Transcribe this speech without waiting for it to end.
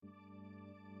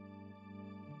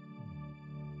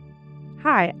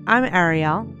Hi, I'm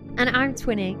Ariel. And I'm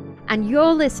Twinny, and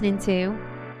you're listening to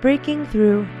Breaking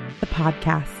Through the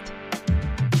Podcast.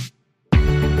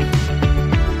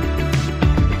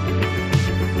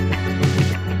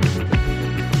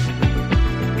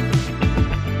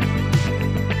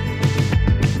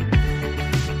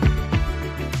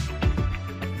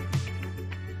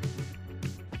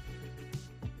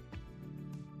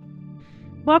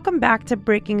 Welcome back to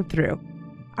Breaking Through.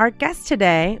 Our guest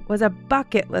today was a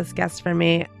bucket list guest for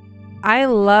me. I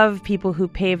love people who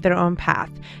pave their own path,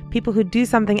 people who do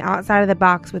something outside of the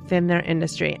box within their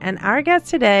industry. And our guest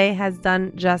today has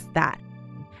done just that.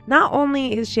 Not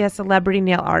only is she a celebrity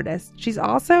nail artist, she's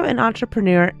also an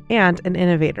entrepreneur and an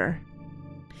innovator.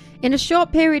 In a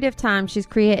short period of time, she's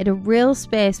created a real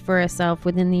space for herself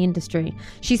within the industry.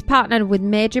 She's partnered with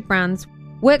major brands,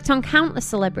 worked on countless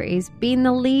celebrities, been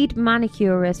the lead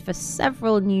manicurist for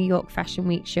several New York Fashion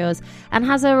Week shows, and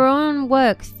has her own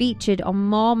work featured on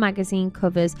more magazine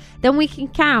covers than we can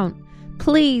count.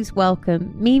 Please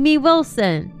welcome Mimi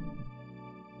Wilson.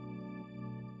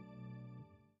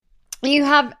 You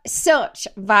have such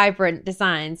vibrant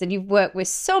designs and you've worked with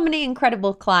so many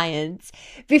incredible clients.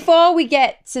 Before we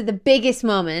get to the biggest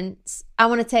moments, I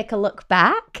want to take a look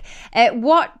back at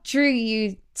what drew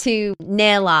you to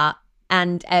nail art.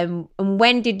 And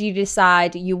when did you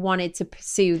decide you wanted to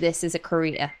pursue this as a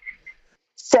career?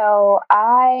 So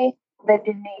I lived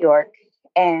in New York,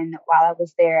 and while I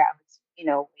was there, I was,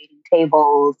 waiting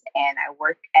tables, and I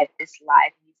worked at this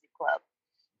live music club.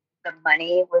 The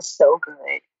money was so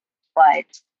good, but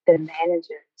the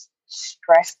managers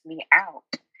stressed me out.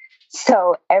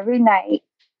 So every night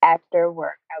after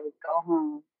work, I would go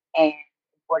home, and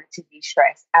in order to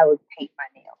de-stress, I would paint my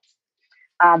nails.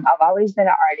 I've always been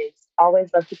an artist,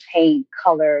 always loved to paint,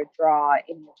 color, draw,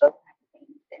 any of those kinds of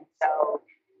things. And so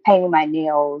painting my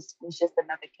nails was just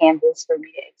another canvas for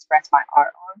me to express my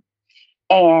art on.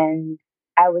 And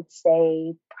I would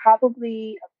say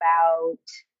probably about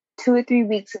 2 or 3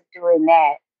 weeks of doing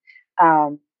that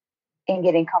and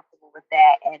getting comfortable with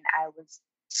that. And I was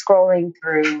scrolling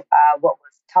through what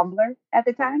was Tumblr at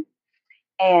the time.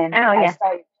 And I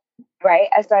started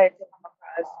to come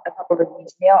across a couple of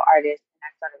these nail artists. I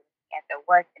started looking at their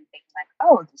work and thinking like,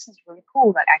 oh, this is really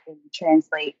cool. Like I can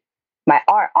translate my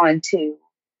art onto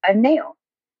a nail.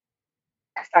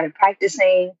 I started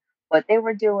practicing what they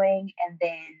were doing. And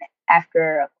then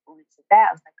after a couple weeks of that,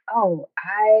 I was like, oh,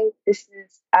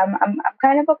 I'm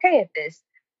kind of okay at this.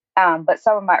 But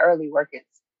some of my early work is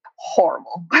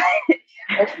horrible.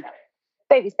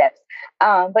 Baby steps. But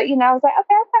I was like, okay, I'm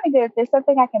kind of good at this. I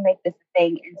think I can make this a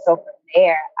thing. And so from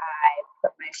there, I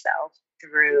put myself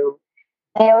through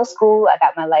nail school. I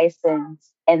got my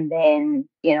license, and then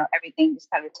everything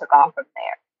just kind of took off from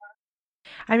there.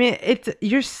 I mean,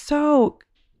 you're so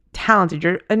talented.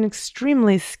 You're an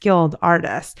extremely skilled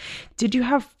artist. Did you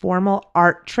have formal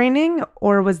art training,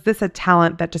 or was this a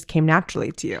talent that just came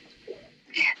naturally to you?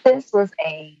 This was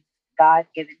a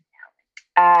God-given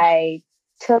talent. I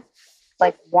took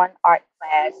one art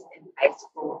class in high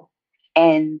school,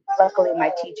 and luckily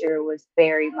my teacher was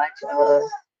very much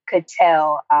could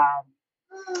tell.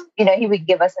 He would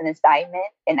give us an assignment,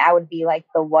 and I would be like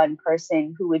the one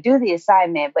person who would do the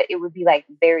assignment, but it would be like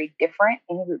very different.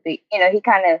 And he would be, he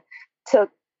kind of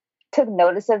took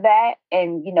notice of that,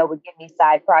 and would give me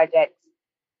side projects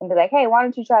and be like, hey, why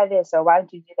don't you try this, or why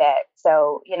don't you do that?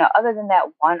 So other than that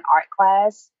one art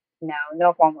class,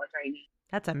 no formal training.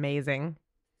 That's amazing.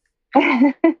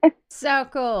 So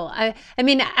cool. I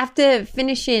mean, after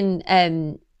finishing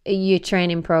your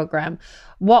training program,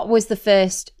 what was the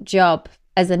first job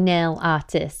as a nail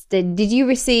artist? Did you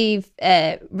receive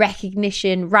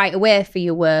recognition right away for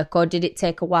your work, or did it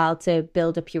take a while to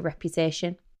build up your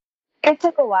reputation? It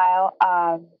took a while.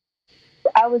 I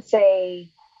would say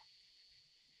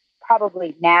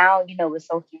probably now, with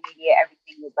social media,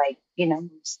 everything was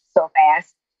moves so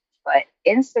fast. But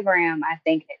Instagram, I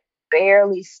think, had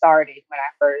barely started when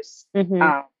I first, it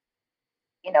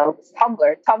was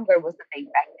Tumblr. Tumblr was the thing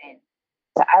back then.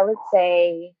 So I would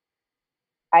say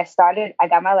I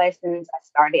got my license, I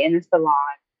started in a salon,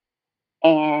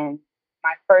 and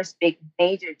my first big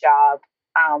major job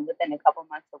within a couple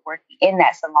months of working in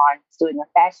that salon was doing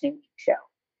a fashion week show.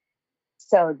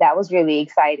 So that was really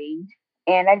exciting.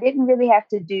 And I didn't really have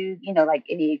to do,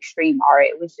 any extreme art.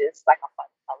 It was just like a fun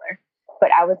color.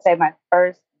 But I would say my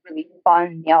first really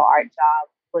fun nail art job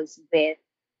was with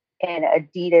an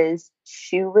Adidas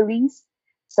shoe release.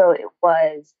 So it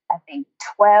was, I think,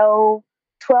 12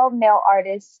 nail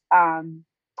artists.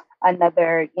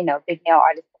 Another, big nail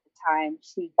artist at the time,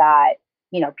 she got,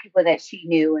 people that she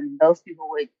knew, and those people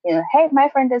would, hey, my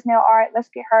friend does nail art, let's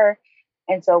get her.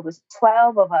 And so it was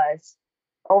 12 of us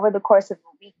over the course of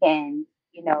the weekend.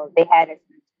 They had a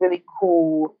really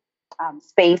cool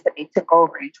space that they took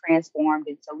over and transformed.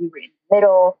 And so we were in the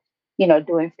middle,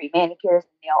 doing free manicures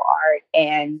and nail art.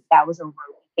 And that was over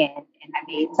a weekend. And I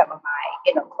made some of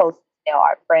my, close nail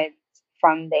art friends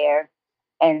from there.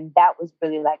 And that was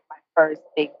really like my first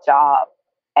big job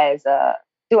as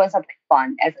doing something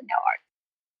fun as a nail art.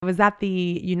 Was that the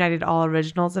United All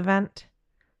Originals event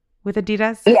with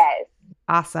Adidas? Yes.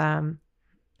 Awesome.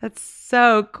 That's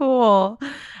so cool.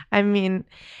 I mean,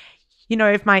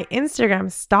 if my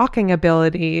Instagram stalking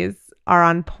abilities are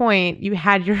on point, you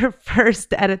had your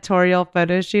first editorial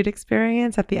photo shoot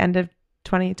experience at the end of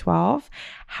 2012.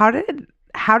 How did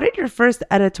your first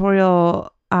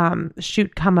editorial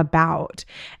shoot come about?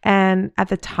 And at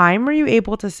the time, were you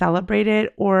able to celebrate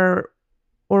it, or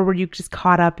were you just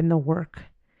caught up in the work?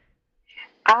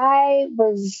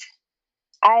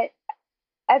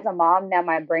 As a mom, now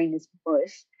my brain is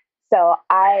mush. So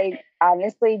I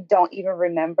honestly don't even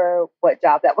remember what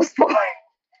job that was for.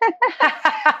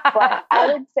 But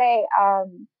I would say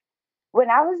when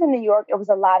I was in New York, it was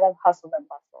a lot of hustle and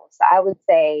bustle. So I would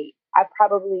say I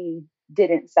probably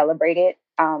didn't celebrate it.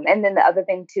 And then the other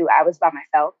thing too, I was by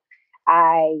myself.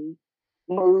 I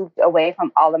moved away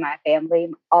from all of my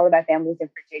family. All of my family's in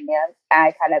Virginia.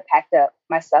 I kind of packed up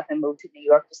my stuff and moved to New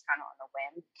York just kind of on a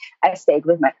whim. I stayed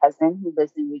with my cousin who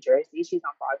lives in New Jersey. She's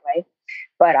on Broadway,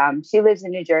 but she lives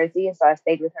in New Jersey, and so I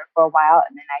stayed with her for a while,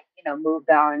 and then I, moved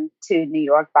on to New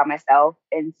York by myself.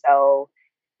 And so,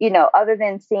 other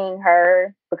than seeing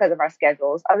her because of our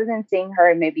schedules, other than seeing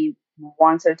her maybe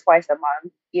once or twice a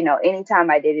month, anytime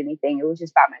I did anything, it was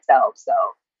just by myself. So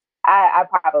I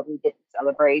probably didn't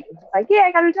celebrate. It was like, yeah,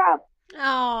 I got a job.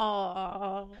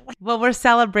 Oh. Well, we're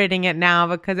celebrating it now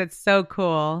because it's so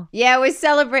cool. Yeah, we're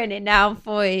celebrating it now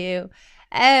for you.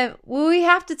 We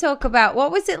have to talk about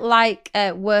what was it like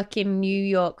working New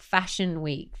York Fashion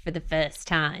Week for the first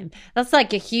time? That's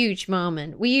like a huge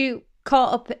moment. Were you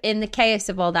caught up in the chaos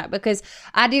of all that? Because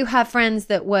I do have friends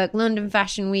that work London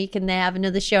Fashion Week and they have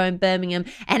another show in Birmingham,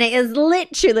 and it is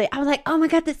literally, I was like, oh my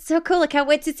God, that's so cool, I can't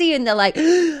wait to see you. And they're like,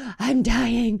 I'm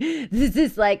dying, this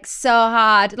is like so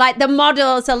hard. Like the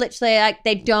models are literally like,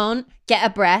 they don't get a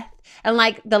breath, and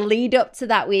like the lead up to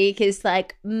that week is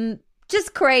like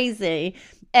just crazy.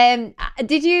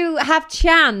 Did you have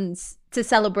chance to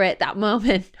celebrate that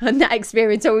moment and that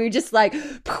experience, or were you just like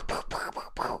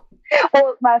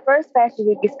Well, my first Fashion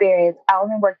Week experience, I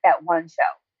only worked that one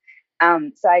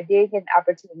show. So I did get an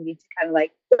opportunity to kind of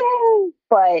like, yay!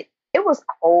 But it was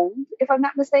cold, if I'm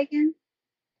not mistaken.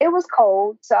 It was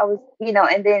cold. So I was,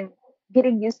 and then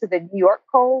getting used to the New York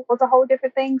cold was a whole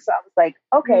different thing. So I was like,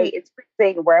 okay, it's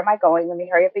freezing. Where am I going? Let me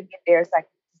hurry up and get there so I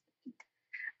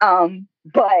can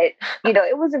but,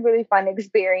 it was a really fun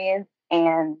experience.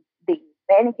 And the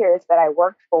manicurist that I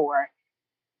worked for,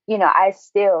 I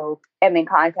still am in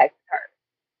contact with her,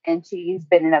 and she's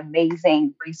been an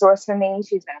amazing resource for me.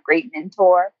 She's been a great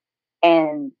mentor.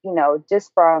 And,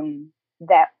 just from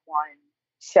that one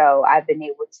show, I've been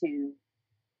able to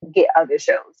get other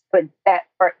shows. But that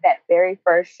very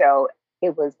first show,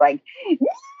 it was like, it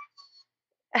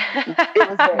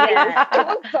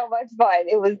was so much fun.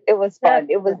 It was fun.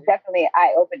 It was definitely an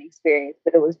eye-opening experience,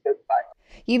 but it was really fun.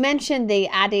 You mentioned the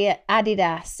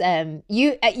Adidas.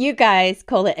 You guys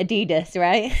call it Adidas,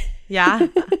 right? Yeah.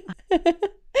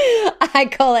 I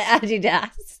call it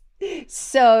Adidas.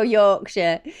 So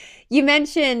Yorkshire. You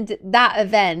mentioned that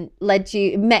event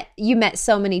you met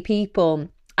so many people.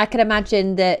 I can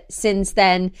imagine that since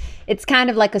then, it's kind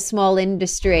of like a small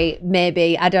industry,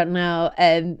 maybe. I don't know.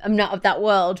 I'm not of that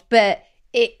world, but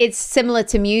it's similar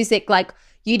to music. Like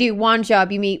you do one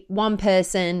job, you meet one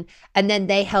person, and then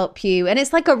they help you. And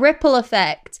it's like a ripple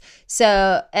effect.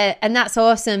 So, and that's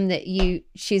awesome that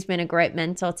she's been a great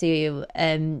mentor to you.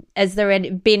 Has there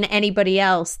been anybody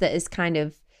else that is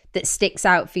that sticks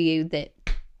out for you that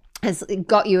has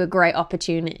got you a great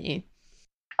opportunity?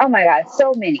 Oh my God,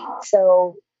 so many.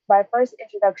 So my first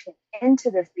introduction into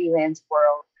the freelance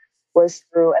world was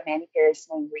through a manicurist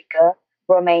named Rika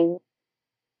Romaine.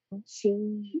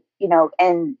 She,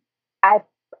 and I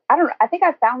think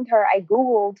I found her. I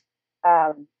Googled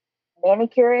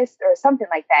manicurist or something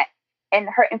like that, and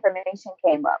her information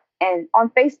came up and on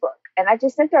Facebook. And I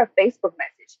just sent her a Facebook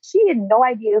message. She had no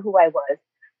idea who I was,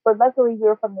 but luckily we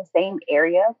were from the same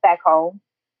area back home.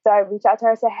 So I reached out to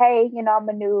her and said, hey, I'm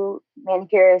a new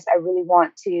manicurist. I really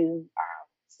want to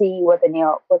see what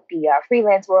the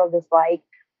freelance world is like.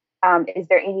 Is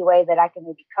there any way that I can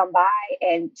maybe come by?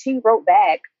 And she wrote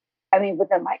back,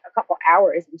 within like a couple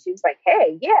hours. And she was like,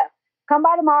 hey, yeah, come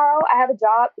by tomorrow. I have a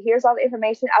job. Here's all the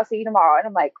information. I'll see you tomorrow. And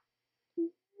I'm like,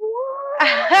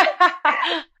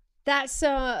 That's so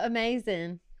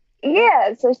amazing.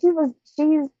 Yeah, so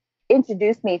she's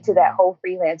introduced me to that whole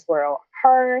freelance world.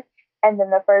 Her and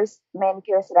then the first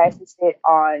manicurist that I assisted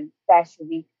on Fashion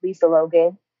Week, Lisa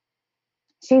Logan.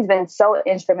 She's been so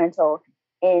instrumental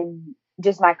in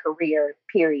just my career,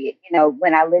 period. You know,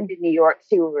 when I lived in New York,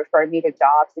 she would refer me to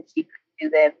jobs if she couldn't do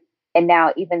them. And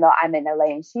now, even though I'm in LA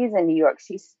and she's in New York,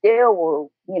 she still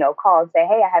will, call and say,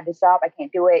 hey, I have this job, I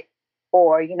can't do it.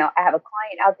 Or, I have a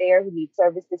client out there who needs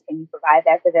services. Can you provide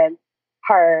that for them?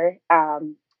 Her,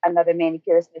 another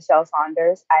manicurist, Michelle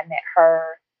Saunders, I met her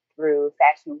through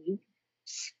Fashion Week.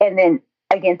 And then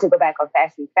again, to go back on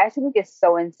Fashion Week is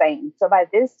so insane. So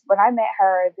when I met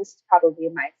her, this is probably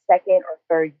my second or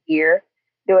third year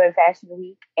doing Fashion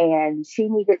Week, and she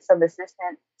needed some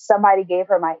assistance. Somebody gave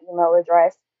her my email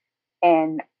address,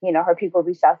 and her people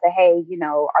reached out and said, hey,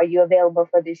 are you available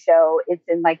for this show? It's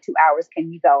in like 2 hours.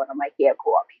 Can you go? And I'm like, yeah,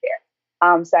 cool, I'll be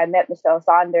there. So I met Michelle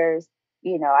Saunders.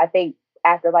 I think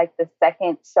after like the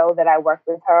second show that I worked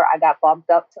with her, I got bumped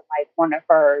up to like one of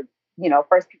her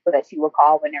first people that she will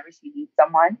call whenever she needs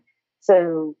someone.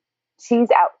 So she's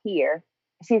out here.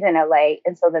 She's in LA.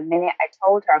 And so the minute I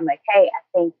told her, I'm like, hey,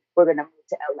 I think we're going to move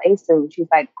to LA soon. She's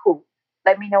like, cool.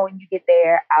 Let me know when you get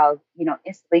there. I'll,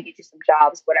 instantly get you some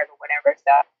jobs, whatever.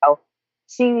 So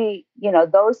she,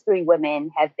 those three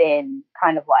women have been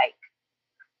kind of like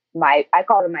I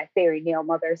call them my fairy nail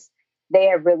mothers. They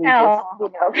are really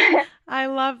just, I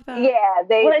love that.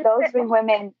 Yeah, those three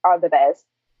women are the best.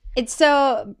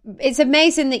 It's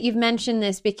amazing that you've mentioned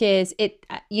this, because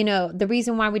the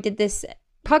reason why we did this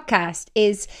podcast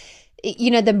is,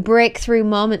 the breakthrough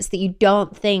moments that you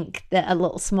don't think that are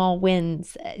little small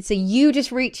wins. So you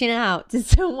just reaching out to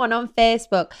someone on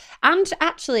Facebook, and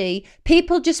actually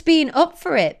people just being up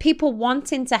for it, people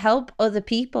wanting to help other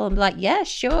people and be like, yeah,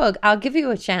 sure, I'll give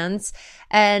you a chance.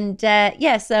 And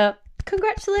so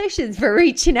congratulations for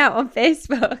reaching out on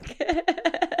Facebook.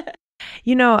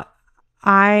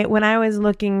 When I was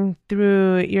looking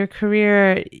through your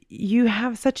career, you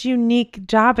have such unique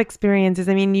job experiences.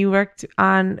 I mean, you worked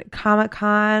on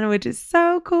Comic-Con, which is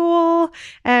so cool.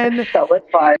 And so much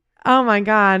fun. Oh my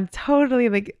God, totally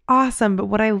like awesome. But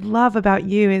what I love about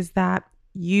you is that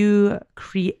you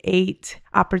create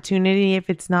opportunity if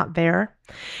it's not there.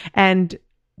 And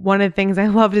one of the things I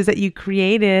loved is that you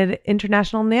created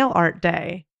International Nail Art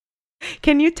Day.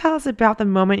 Can you tell us about the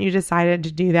moment you decided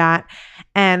to do that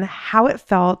and how it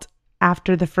felt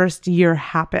after the first year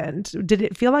happened? Did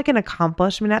it feel like an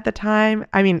accomplishment at the time?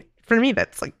 I mean, for me,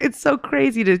 that's like, it's so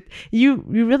crazy you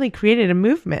really created a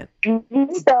movement.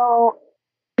 Mm-hmm. So,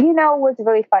 what's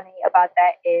really funny about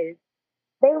that is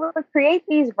they would create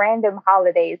these random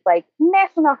holidays like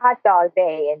National Hot Dog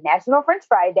Day and National French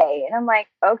Fry Day. And I'm like,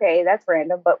 okay, that's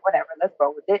random, but whatever, let's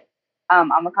roll with it.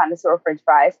 I'm a connoisseur of French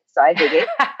fries, so I dig it.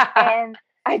 And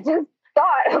I just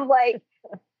thought, I'm like,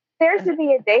 there should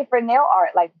be a day for nail art.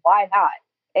 Like, why not?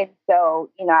 And so,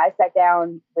 I sat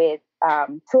down with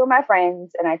two of my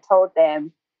friends and I told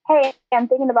them, hey, I'm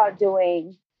thinking about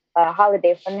doing a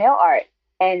holiday for nail art.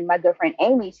 And my good friend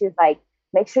Amy, she's like,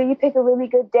 make sure you pick a really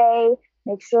good day.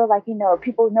 Make sure,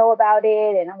 people know about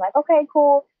it. And I'm like, okay,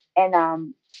 cool.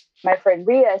 And my friend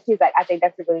Rhea, she's like, I think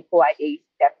that's a really cool idea. You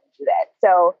should definitely do that.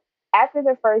 So after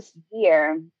the first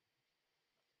year,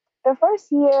 I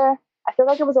feel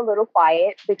like it was a little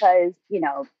quiet because,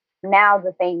 now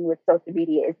the thing with social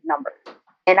media is numbers.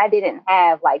 And I didn't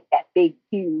have like that big,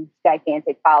 huge,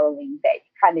 gigantic following that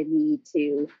you kind of need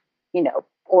to,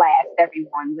 blast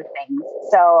everyone with things.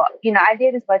 So, I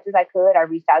did as much as I could. I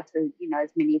reached out to, as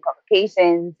many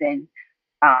publications and,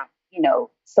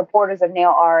 supporters of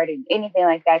nail art and anything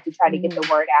like that to try to get the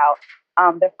word out.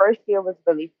 The first year was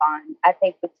really fun. I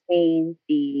think between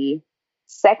the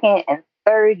second and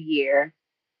third year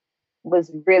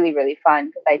was really, really fun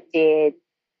because I did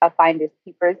a finders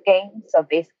keepers game. So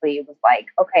basically it was like,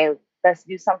 okay, let's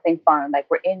do something fun. Like,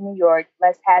 we're in New York.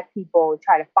 Let's have people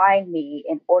try to find me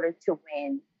in order to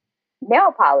win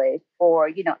nail polish or,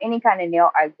 any kind of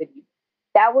nail art goodie.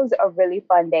 That was a really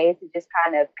fun day to just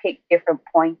kind of pick different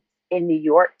points in New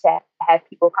York to have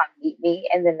people come meet me.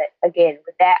 And then again,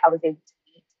 with that, I was able to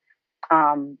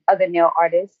meet other nail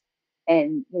artists.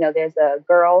 And, there's a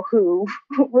girl who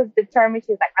was determined.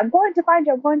 She was like, I'm going to find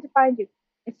you.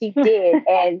 And she did.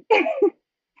 And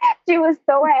she was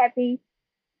so happy.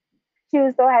 She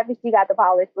got the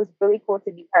polish. It was really cool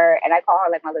to meet her. And I call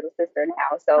her like my little sister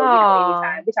now. So,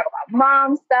 anytime we talk about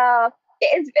mom stuff,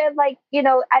 it's been like,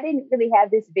 I didn't really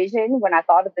have this vision when I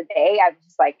thought of the day. I was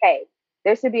just like, hey,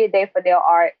 there should be a day for nail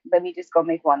art. Let me just go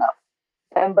make one up.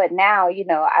 But now,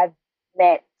 I've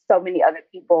met so many other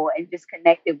people and just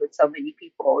connected with so many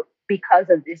people because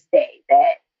of this day that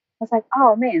I was like,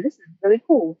 oh man, this is really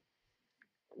cool.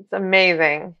 It's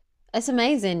amazing. It's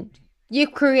amazing. You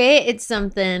created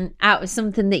something out of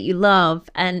something that you love,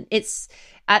 and it's,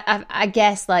 I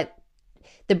guess, like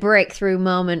the breakthrough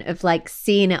moment of like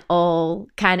seeing it all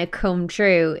kind of come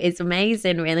true is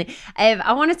amazing, really.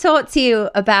 I want to talk to you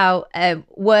about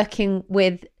working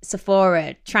with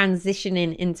Sephora,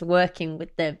 transitioning into working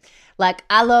with them. Like,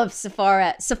 I love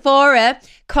Sephora. Sephora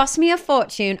cost me a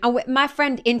fortune. My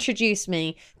friend introduced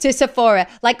me to Sephora.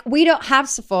 Like, we don't have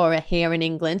Sephora here in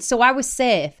England, so I was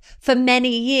safe for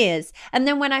many years. And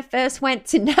then when I first went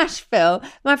to Nashville,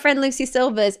 my friend Lucy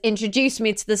Silvers introduced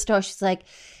me to the store. She's like,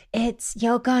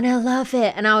 you're gonna love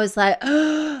it. And I was like,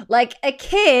 oh, like a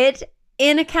kid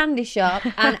in a candy shop.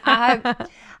 And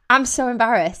I'm so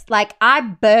embarrassed. Like, I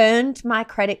burned my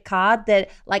credit card that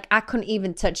like I couldn't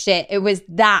even touch it. It was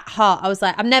that hot. I was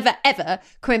like, I'm never ever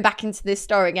coming back into this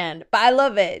store again. But I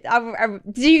love it.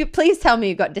 Do you please tell me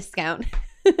you got discount?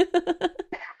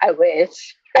 I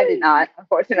wish. I did not,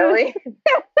 unfortunately.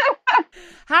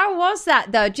 How was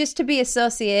that though? Just to be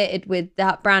associated with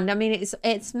that brand. I mean,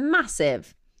 it's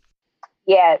massive.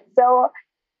 Yeah. So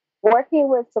working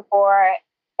with Sephora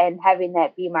and having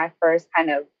that be my first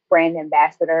kind of brand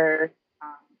ambassador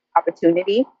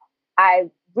opportunity,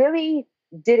 I really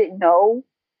didn't know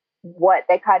what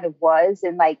that kind of was.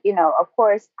 And like, you know, of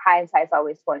course, hindsight's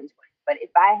always 20/20. But if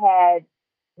I had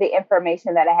the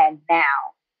information that I had now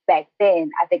back then,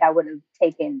 I think I would have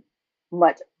taken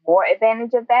much more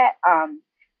advantage of that.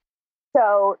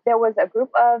 So there was a group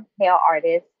of nail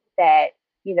artists that,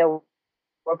 you know,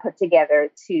 were put together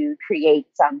to create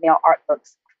some nail art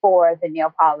looks for the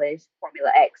nail polish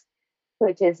Formula X,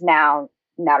 which is now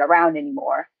not around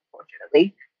anymore,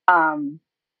 unfortunately.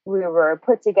 We were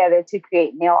put together to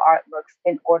create nail art looks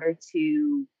in order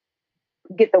to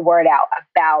get the word out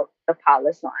about the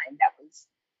polish line that was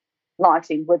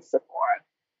launching with Sephora.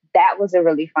 That was a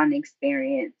really fun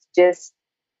experience. Just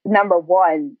number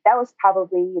one, that was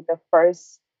probably the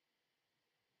first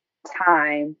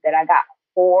time that I got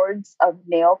hordes of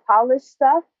nail polish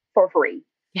stuff for free.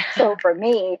 So for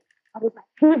me, I was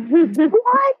like,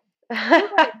 what?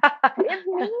 Like, give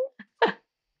me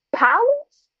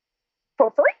polish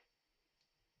for free?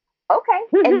 Okay.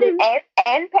 And then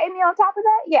and pay me on top of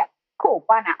that? Yeah, cool.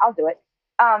 Why not? I'll do it.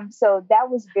 So that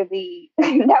was really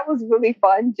that was really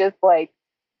fun, just like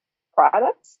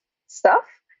products, stuff.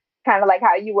 Kind of like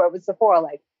how you were with Sephora,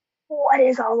 like, what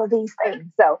is all of these things?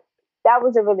 So that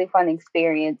was a really fun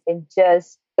experience, and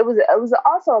just it was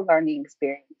also a learning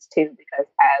experience too, because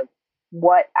of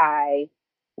what I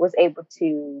was able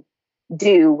to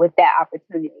do with that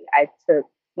opportunity. I took,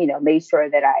 you know, made sure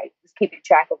that I was keeping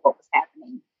track of what was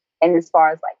happening, and as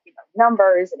far as like, you know,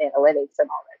 numbers and analytics and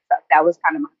all that stuff, that was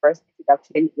kind of my first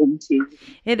introduction into.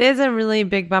 It is a really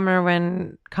big bummer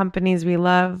when companies we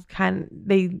love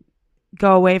they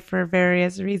go away for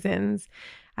various reasons.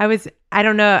 I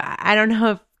don't know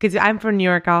if, because I'm from New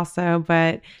York also,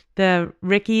 but the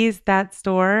Ricky's, that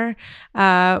store,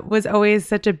 was always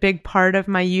such a big part of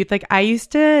my youth. Like, I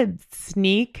used to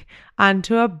sneak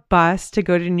onto a bus to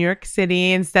go to New York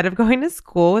City instead of going to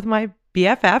school with my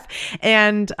BFF,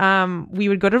 and we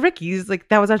would go to Ricky's. Like,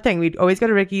 that was our thing. We'd always go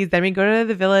to Ricky's, then we'd go to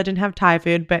the Village and have Thai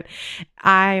food. But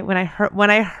when I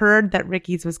heard that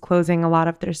Ricky's was closing a lot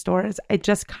of their stores, it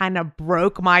just kind of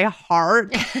broke my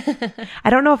heart. I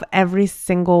don't know if every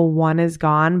single one is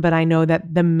gone, but I know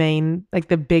that the main, like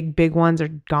the big ones are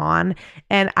gone.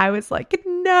 And I was like,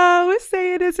 no,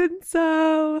 say it isn't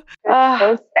so.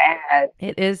 So sad.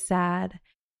 It is sad.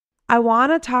 I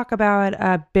want to talk about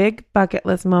a big bucket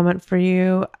list moment for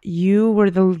you. You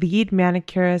were the lead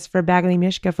manicurist for Bagley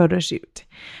Mishka photo shoot.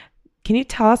 Can you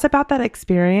tell us about that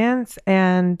experience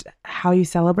and how you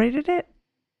celebrated it?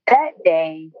 That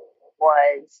day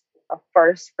was a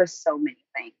first for so many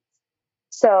things.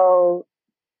 So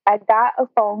I got a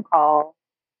phone call,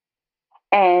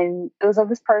 and it was of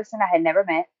this person I had never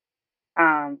met.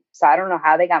 So I don't know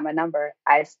how they got my number.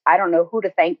 I don't know who to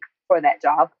thank for that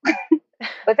job.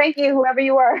 But thank you, whoever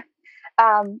you were.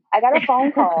 I got a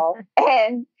phone call,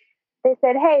 and they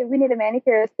said, hey, we need a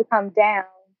manicurist to come down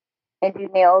and do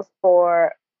nails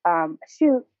for a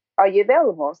shoot. Are you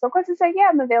available? So of course I said, yeah,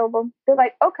 I'm available. They're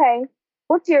like, okay,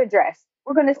 what's your address?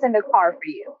 We're going to send a car for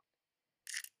you.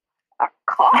 A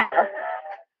car?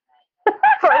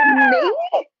 For me?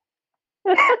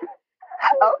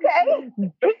 Okay.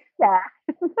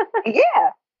 Yeah.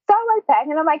 So I'm like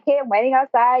packing up my kid, waiting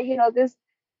outside, you know, this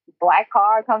black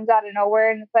car comes out of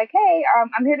nowhere, and it's like, hey,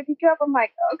 I'm here to pick you up. I'm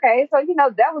like, okay. So, you know,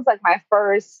 that was like my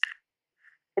first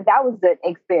that was an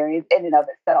experience in and of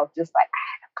itself. Just like, I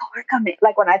had a car coming.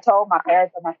 Like when I told my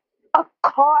parents, I'm like, a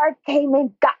car came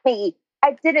and got me.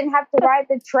 I didn't have to ride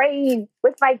the train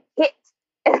with my kit.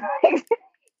 And like,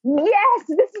 yes,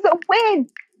 this is a win.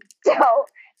 So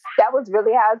that was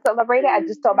really how I celebrated. I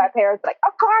just told my parents, like,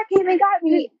 a car came and got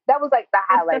me. That was like the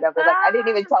highlight of it. Like, I didn't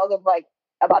even tell them like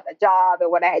about the job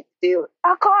and what I had to do.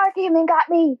 A car came and got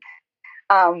me.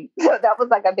 So that was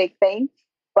like a big thing.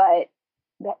 But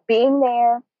being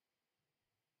there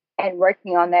and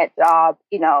working on that job,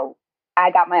 you know,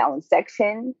 I got my own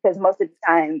section because most of the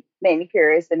time,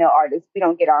 manicurists and nail artists, we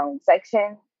don't get our own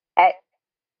section at,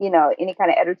 you know, any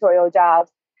kind of editorial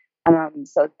jobs.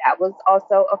 So that was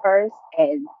also a first.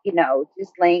 And, you know,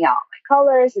 just laying out my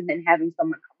colors and then having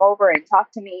someone come over and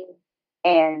talk to me.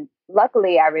 And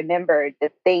luckily, I remembered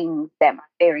the things that my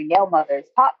fairy nail mothers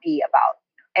taught me about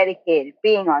etiquette,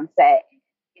 being on set,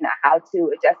 you know, how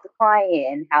to adjust the client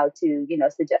and how to, you know,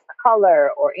 suggest a color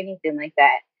or anything like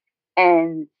that.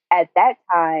 And at that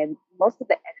time, most of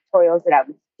the editorials that I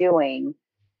was doing,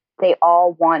 they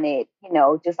all wanted, you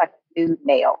know, just like a nude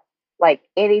nail. Like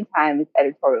anytime it's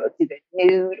editorial, it's either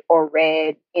nude or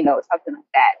red, you know, something like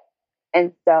that.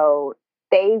 And so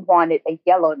they wanted a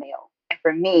yellow nail. And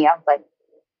for me, I was like,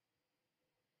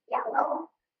 yellow.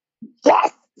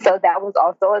 Yes. So that was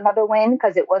also another win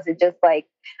because it wasn't just like,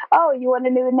 oh, you want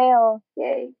a new nail?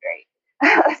 Yay, great.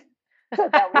 So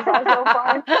that was also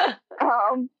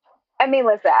fun. I mean,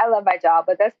 listen, I love my job,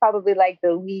 but that's probably like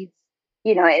the least,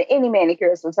 you know, and any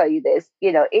manicurist will tell you this,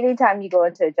 you know, anytime you go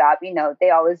into a job, you know,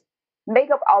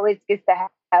 makeup always gets to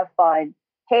have fun.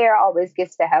 Hair always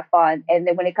gets to have fun. And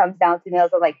then when it comes down to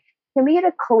nails, I'm like, can we get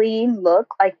a clean look,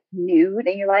 like nude?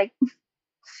 And you're like,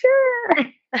 sure.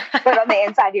 But on the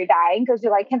inside, you're dying because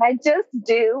you're like, can I just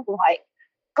do like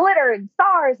glitter and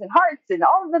stars and hearts and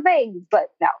all of the things? But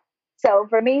no. So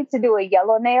for me to do a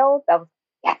yellow nail,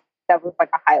 that was like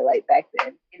a highlight back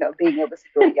then, you know, being able to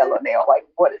do a yellow nail. Like,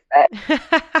 what is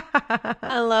that?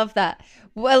 I love that.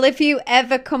 Well, if you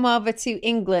ever come over to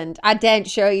England, I daren't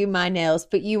show you my nails,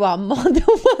 but you are more than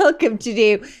welcome to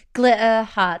do glitter,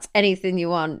 hearts, anything you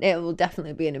want. It will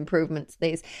definitely be an improvement to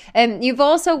these. You've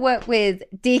also worked with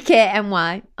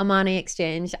DKNY, Armani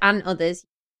Exchange, and others.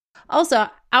 Also,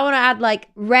 I want to add, like,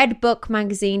 Red Book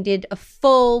magazine did a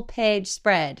full page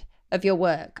spread of your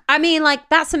work. I mean, like,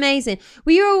 that's amazing.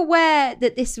 Were you aware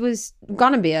that this was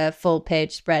gonna be a full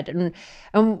page spread? And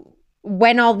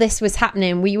when all this was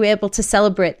happening, were you able to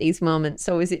celebrate these moments,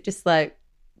 or was it just like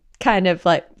kind of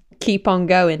like keep on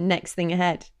going, next thing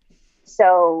ahead?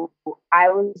 So I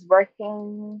was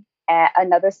working at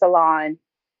another salon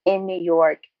in New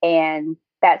York, and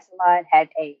that salon had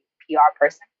a PR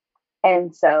person,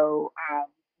 and so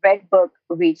Red Book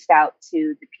reached out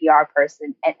to the PR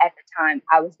person. And at the time,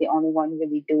 I was the only one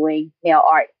really doing nail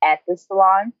art at the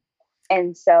salon.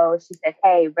 And so she said,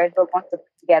 hey, Red Book wants to put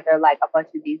together like a bunch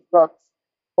of these looks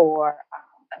for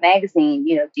a magazine.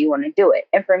 You know, do you want to do it?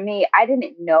 And for me, I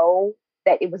didn't know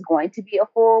that it was going to be a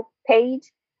full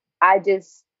page. I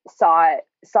just saw it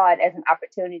as an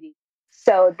opportunity.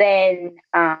 So then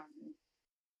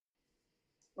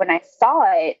when I saw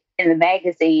it in the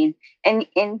magazine, and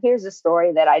here's a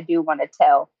story that I do want to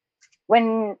tell.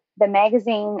 When the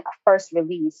magazine first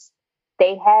released,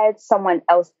 they had someone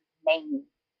else's name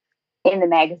in the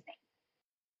magazine.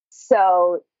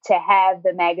 So to have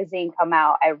the magazine come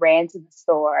out, I ran to the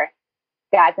store,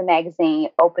 got the magazine,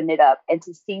 opened it up, and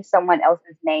to see someone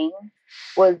else's name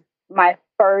was my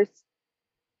first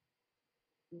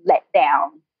letdown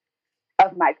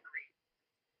of my career.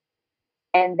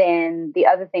 And then the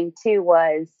other thing too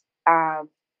was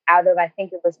out of, I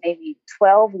think it was maybe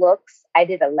 12 looks, I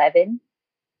did 11,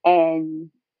 and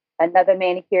another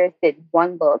manicurist did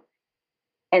 1 look,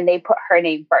 and they put her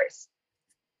name first.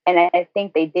 And I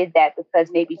think they did that because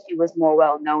maybe she was more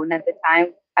well known at the time.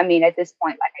 I mean, at this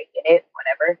point, like, I get it,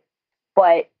 whatever.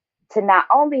 But to not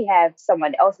only have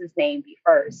someone else's name be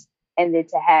first, and then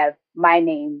to have my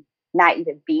name not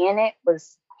even be in it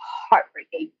was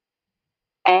heartbreaking.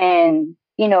 And,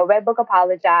 you know, Red Book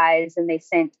apologized, and they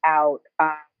sent out,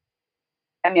 I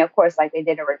mean, of course, like, they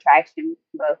did a retraction,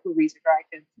 but who reads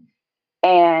retractions?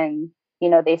 And, you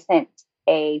know, they sent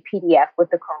a PDF with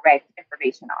the correct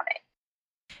information on it.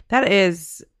 That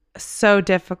is so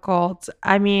difficult.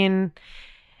 I mean,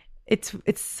 it's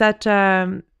such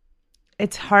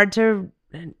it's hard to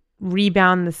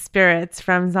rebound the spirits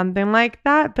from something like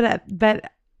that.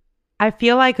 But I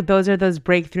feel like those are those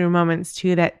breakthrough moments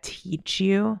too that teach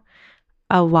you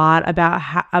a lot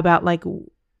about like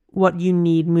what you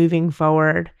need moving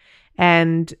forward,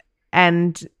 and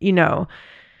you know,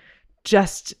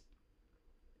 just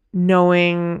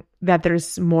knowing that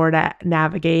there's more to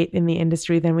navigate in the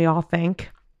industry than we all think.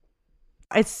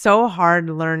 It's so hard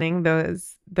learning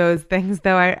those things,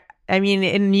 though. I mean,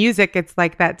 in music, it's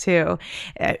like that too.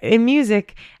 In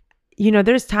music,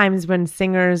 there's times when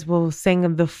singers will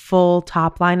sing the full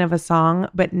top line of a song,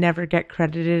 but never get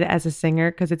credited as a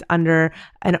singer because it's under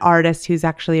an artist who's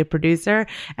actually a producer.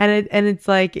 And it's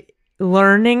like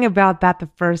learning about that the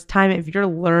first time. If you're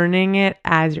learning it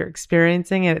as you're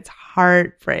experiencing it, it's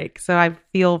heartbreak. So I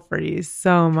feel for you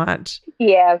so much.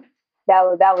 Yeah, that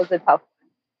was a tough one.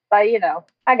 But,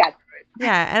 I got through it.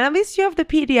 Yeah, and at least you have the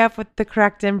PDF with the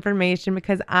correct information,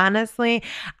 because honestly,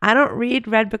 I don't read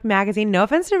Redbook magazine. No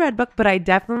offense to Redbook, but I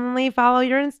definitely follow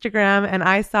your Instagram and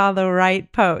I saw the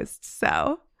right post.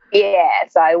 So yeah,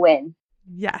 so I win.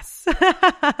 Yes.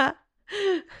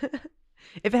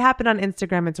 If it happened on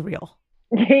Instagram, it's real.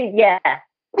 Yeah,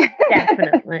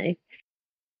 definitely.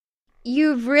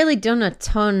 You've really done a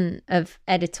ton of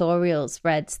editorial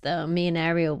spreads, though. Me and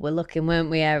Ariel were looking, weren't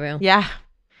we, Ariel? Yeah.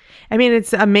 I mean,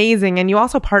 it's amazing. And you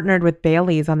also partnered with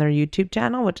Bailey's on their YouTube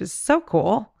channel, which is so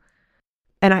cool.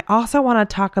 And I also want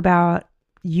to talk about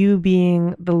you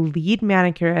being the lead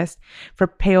manicurist for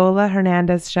Paola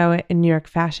Hernandez's show in New York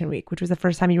Fashion Week, which was the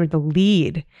first time you were the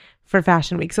lead for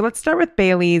Fashion Week. So let's start with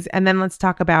Bailey's and then let's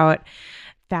talk about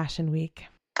Fashion Week.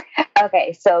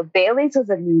 Okay, so Bailey's was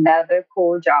another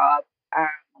cool job.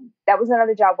 That was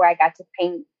another job where I got to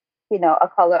paint, a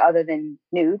color other than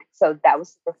nude. So that was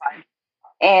super fun.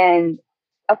 And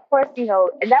of course, and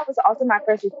that was also my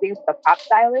first experience with a pop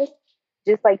stylist,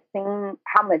 just like seeing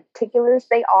how meticulous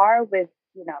they are with,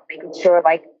 making sure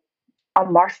like a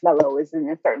marshmallow is in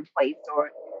a certain place,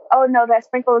 or, oh no, that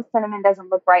sprinkle of cinnamon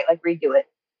doesn't look right, like redo it.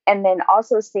 And then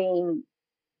also seeing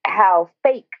how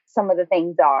fake some of the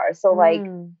things are. So like,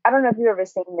 I don't know if you've ever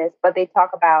seen this, but they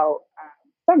talk about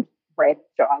some random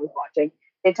show I was watching.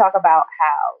 They talk about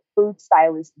how food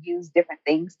stylists use different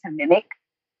things to mimic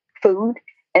food.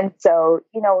 And so,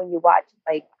 when you watch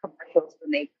like commercials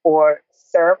when they pour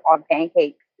syrup on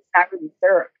pancakes, it's not really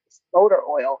syrup, it's motor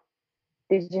oil.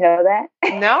 Did you know that?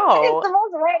 No.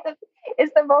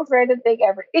 It's the most random thing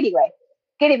ever. Anyway,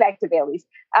 getting back to Bailey's.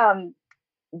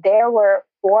 There were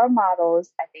 4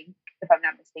 models, I think, if I'm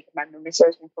not mistaken, my memory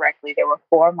serves me correctly, there were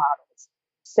 4 models.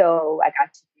 So I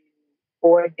got to do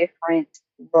 4 different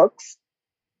looks.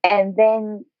 And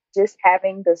then just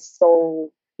having the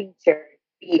sole feature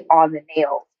be on the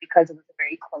nails because it was a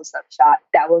very close-up shot.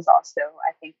 That was also,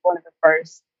 I think, one of the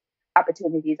first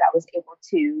opportunities I was able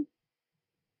to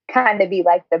kind of be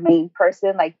like the main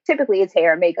person. Like typically it's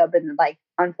hair and makeup, and like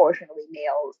unfortunately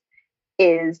nails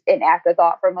is an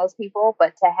afterthought for most people,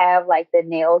 but to have like the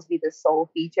nails be the sole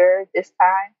feature this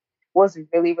time was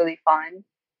really, really fun.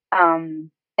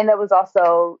 And there was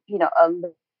also, a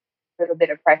little bit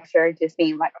of pressure just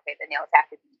being like, okay, the nails have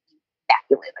to be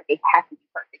immaculate, like they have to be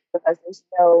perfect, because there's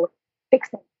no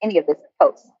fixing any of this in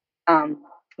post.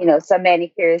 Some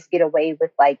manicurists get away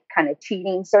with like kind of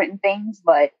cheating certain things,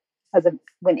 but because of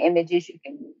when images you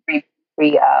can you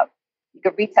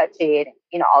can retouch it,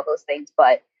 all those things.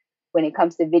 But when it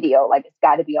comes to video, like it's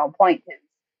got to be on point.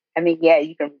 I mean, yeah,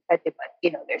 you can retouch it, but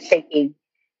they're shaking,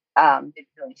 they're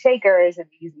doing shakers and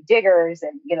using jiggers,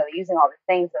 and they're using all the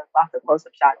things. There's lots of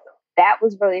close-up shots. So that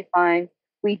was really fun.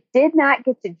 We did not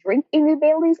get to drink any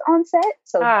Bailey's on set,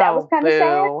 so that was kind of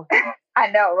sad. I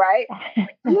know, right?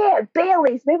 Yeah,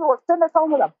 Bailey's. Maybe we'll send us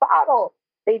home with a bottle.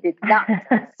 They did not.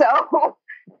 So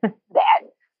that.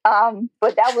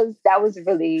 But that was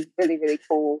really, really, really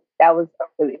cool. That was a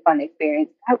really fun experience.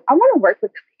 I want to work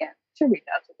with them again. Should reach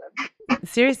out to them.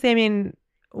 Seriously, I mean,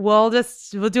 we'll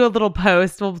do a little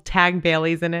post. We'll tag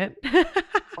Bailey's in it.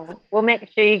 We'll make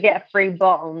sure you get a free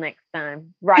bottle next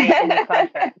time. Right in the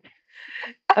contract.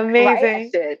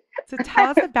 Amazing. Right, so tell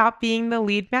us about being the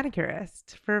lead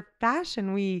manicurist for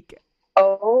Fashion Week.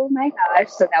 Oh my gosh.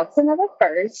 So that was another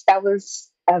first. That was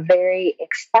a very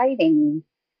exciting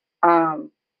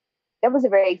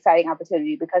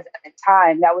opportunity, because at the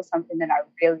time that was something that I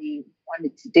really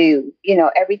wanted to do.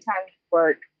 Every time I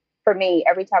work, any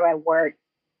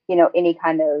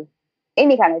kind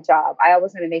of job, I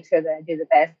always want to make sure that I do the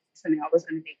best. And I always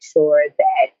want to make sure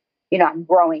that I'm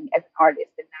growing as an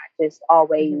artist and not just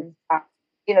always, doing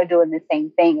the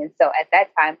same thing. And so at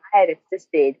that time, I had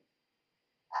assisted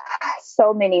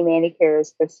so many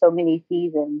manicures for so many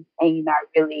seasons. And, I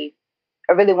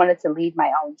really wanted to lead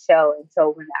my own show. And so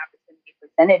when the opportunity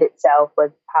presented itself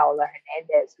with Paola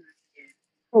Hernandez,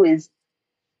 who is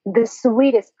the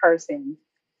sweetest person.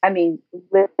 I mean,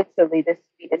 literally the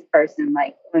sweetest person.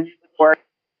 Like when we would work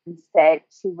and said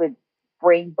she would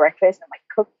bring breakfast and like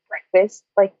cook breakfast.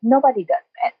 Like nobody does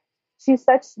that. She's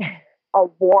such a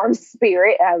warm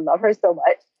spirit. I love her so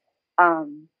much.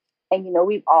 And, you know,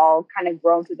 we've all kind of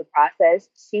grown through the process.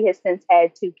 She has since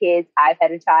had 2 kids. I've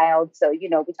had a child. So, you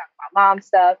know, we talk about mom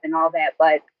stuff and all that.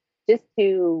 But just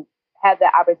to have the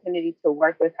opportunity to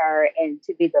work with her and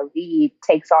to be the lead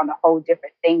takes on a whole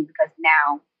different thing because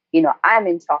now, you know, I'm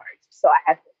in charge. So I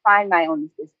have to find my own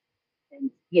assistants and,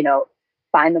 you know,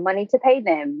 find the money to pay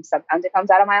them. Sometimes it comes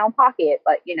out of my own pocket.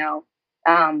 But, you know,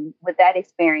 with that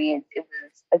experience, it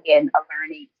was, again, a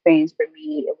learning experience for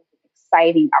me. It was an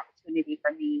exciting opportunity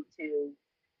for me to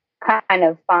kind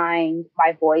of find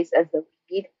my voice as the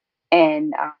lead.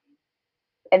 And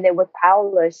then with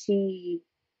Paola, she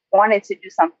wanted to do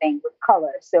something with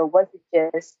color. So it wasn't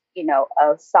just, you know,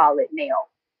 a solid nail.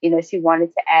 You know, she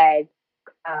wanted to add,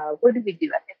 what did we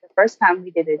do? I think the first time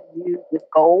we did a nude with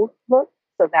gold look.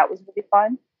 So that was really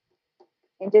fun.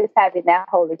 And just having that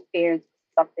whole experience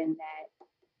was something that,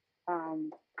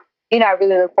 you know, I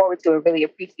really look forward to and really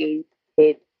appreciate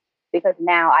it because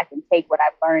now I can take what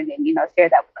I've learned and, you know, share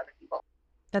that with other people.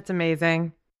 That's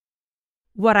amazing.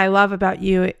 What I love about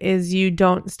you is you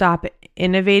don't stop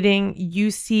innovating.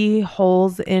 You see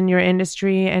holes in your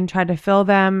industry and try to fill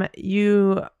them.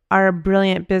 You are a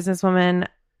brilliant businesswoman.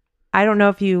 I don't know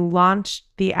if you launched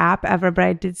the app ever, but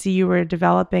I did see you were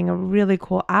developing a really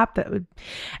cool app that would,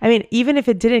 I mean, even if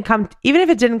it didn't come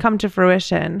to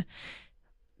fruition,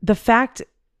 the fact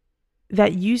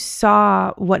that you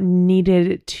saw what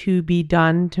needed to be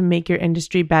done to make your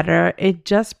industry better, it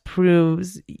just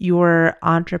proves your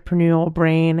entrepreneurial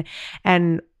brain.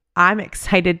 And I'm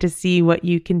excited to see what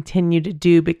you continue to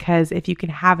do because if you can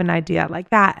have an idea like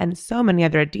that and so many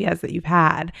other ideas that you've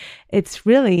had, it's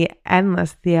really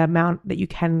endless the amount that you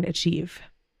can achieve.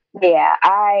 Yeah,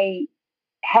 I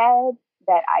had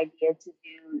that idea to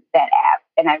do that app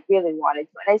and I really wanted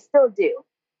to, and I still do.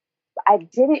 But I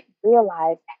didn't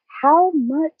realize how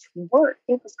much work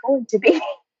it was going to be.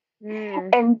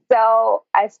 And so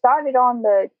I started on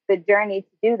the journey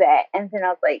to do that. And then I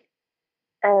was like,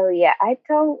 oh yeah, I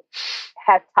don't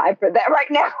have time for that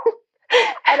right now.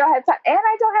 I don't have time and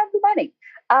I don't have the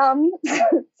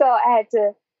money. So I had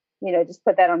to, you know, just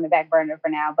put that on the back burner for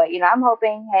now. But, you know, I'm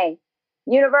hoping, hey,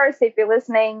 universe, if you're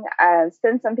listening,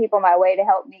 send some people my way to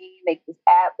help me make this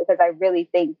app because I really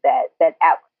think that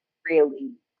app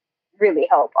really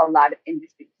help a lot of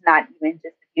industries, not even just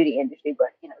the beauty industry, but,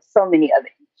 you know, so many other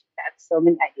industries have so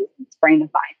many ideas in its brain to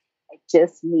find. I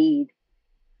just need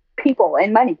people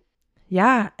and money.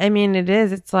 Yeah. I mean, it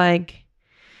is. It's like,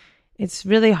 it's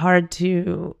really hard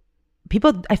to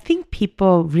I think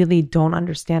people really don't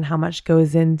understand how much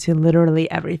goes into literally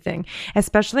everything,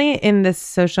 especially in this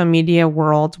social media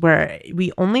world where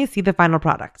we only see the final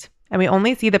product and we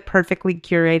only see the perfectly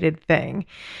curated thing.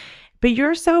 But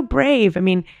you're so brave. I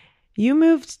mean, you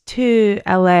moved to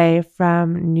LA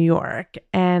from New York,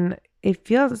 and it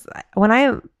feels, when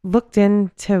I looked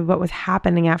into what was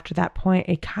happening after that point,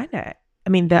 it kind of, I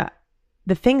mean, the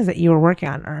things that you were working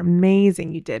on are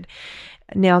amazing. You did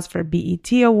nails for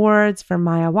BET Awards for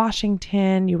Maya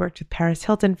Washington. You worked with Paris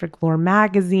Hilton for Glore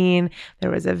Magazine. There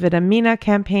was a Vitamina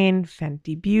campaign,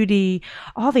 Fenty Beauty,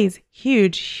 all these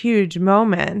huge, huge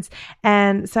moments.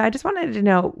 And so I just wanted to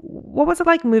know, what was it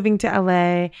like moving to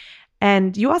LA?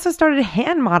 And you also started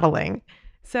hand modeling.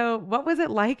 So what was it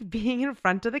like being in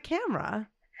front of the camera?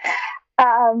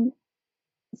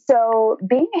 So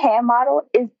being a hand model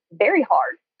is very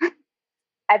hard.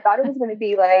 I thought it was going to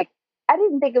be like, I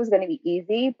didn't think it was going to be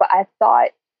easy, but I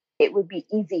thought it would be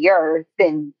easier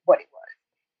than what it was.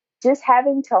 Just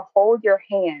having to hold your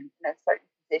hand in a certain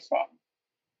position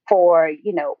for,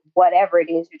 you know, whatever it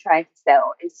is you're trying to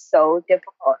sell is so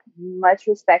difficult. Much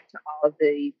respect to all of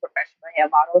the professional hair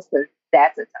models, because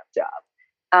that's a tough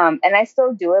job. And I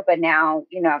still do it, but now,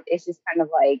 you know, it's just kind of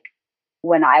like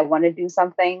when I want to do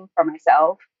something for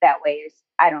myself, that way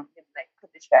I don't like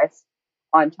put the stress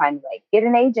on trying to like get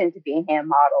an agent to be a hand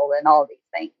model and all these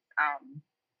things.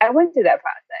 I went through that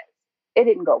process. It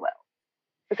didn't go well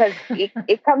because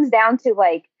it comes down to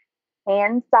like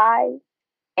hand size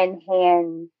and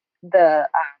the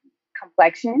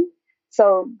complexion.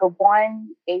 So the one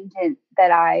agent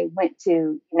that I went to,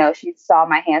 you know, she saw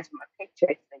my hands from a picture.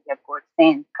 She's like, "You have gorgeous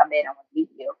hands. Come in. I want to meet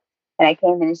you." And I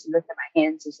came in and she looked at my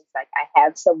hands. She's just like, "I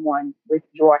have someone with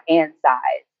your hand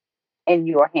size and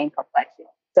your hand complexion."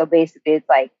 So basically, it's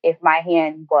like if my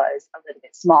hand was a little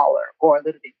bit smaller or a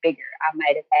little bit bigger, I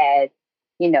might have had,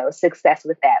 you know, success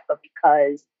with that. But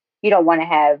because you don't want to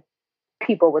have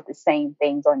people with the same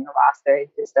things on your roster,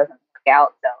 it just doesn't work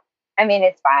out. So, I mean,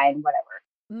 it's fine, whatever.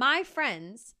 My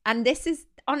friends, and this is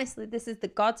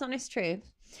the God's honest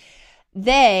truth,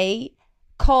 they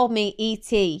call me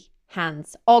E.T.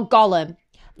 hands or Gollum.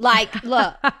 Like,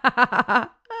 look,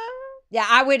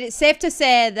 yeah, it's safe to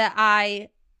say that I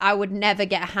would never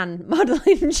get a hand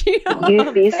modeling job.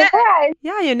 You'd be surprised.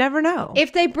 Yeah, you never know.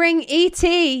 If they bring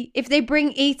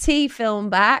E.T. film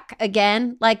back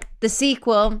again, like the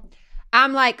sequel,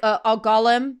 I'm like, or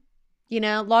Gollum,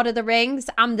 Lord of the Rings,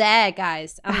 I'm there,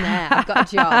 guys. I'm there. I've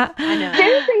got a job. I know.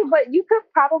 Seriously, but you could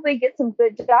probably get some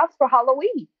good jobs for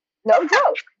Halloween. No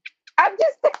joke. I'm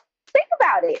just, think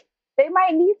about it. They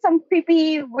might need some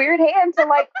creepy, weird hand to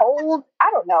like hold, I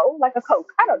don't know, like a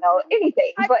Coke. I don't know,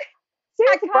 anything. But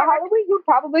seriously, for Halloween, you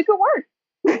probably could work.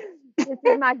 This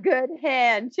is my good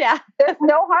hand. Yeah. There's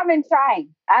no harm in trying.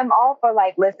 I'm all for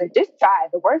like, listen, just try.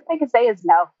 The worst they can say is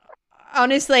no.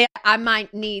 Honestly, I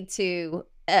might need to,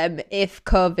 if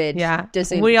COVID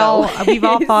doesn't we've go all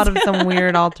away. thought of some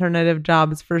weird alternative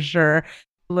jobs for sure.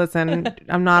 Listen,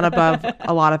 I'm not above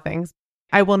a lot of things.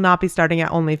 I will not be starting at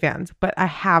OnlyFans, but I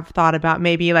have thought about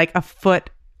maybe like a foot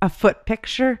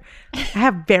picture. I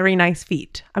have very nice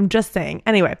feet. I'm just saying.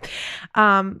 Anyway,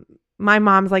 my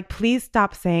mom's like, please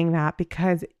stop saying that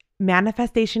because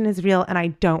manifestation is real and I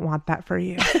don't want that for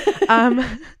you.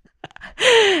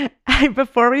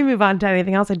 Before we move on to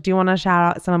anything else, I do want to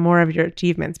shout out some more of your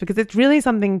achievements because it's really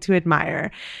something to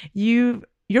admire.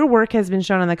 Your work has been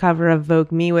shown on the cover of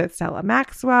Vogue Me with Stella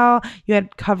Maxwell. You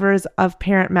had covers of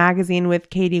Parent Magazine with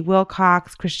Katie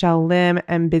Wilcox, Chriselle Lim,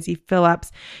 and Busy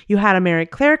Phillips. You had a Mary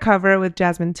Claire cover with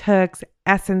Jasmine Tooks,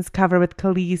 Essence cover with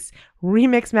Khalees,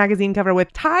 Remix Magazine cover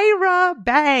with Tyra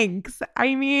Banks.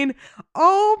 I mean,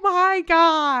 oh my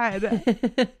God.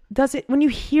 When you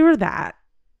hear that,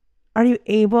 are you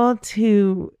able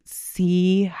to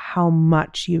see how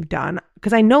much you've done?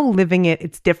 Because I know living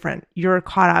it's different. You're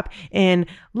caught up in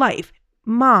life,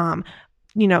 mom,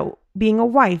 being a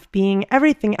wife, being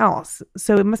everything else.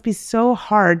 So it must be so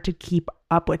hard to keep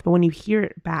up with. But when you hear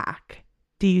it back,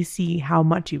 do you see how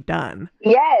much you've done?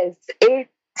 Yes. It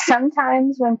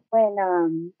sometimes when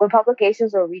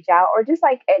publications will reach out or just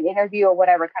like an interview or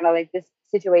whatever, kind of like this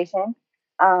situation,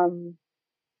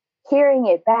 hearing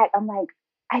it back, I'm like,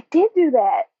 I did do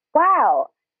that.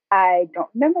 Wow. I don't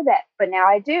remember that, but now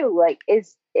I do. Like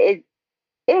it's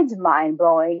mind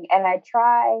blowing. And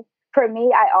for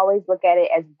me, I always look at it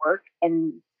as work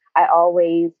and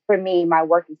for me, my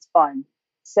work is fun.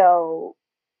 So,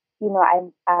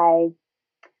 I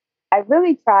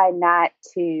really try not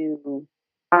to,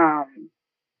 I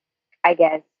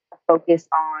guess, focus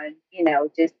on,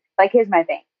 just like, here's my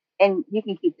thing. And you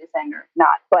can keep this in or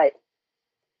not, but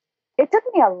it took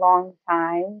me a long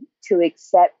time to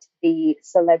accept the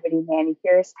celebrity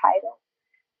manicurist title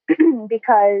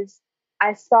because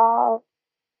I saw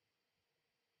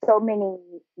so many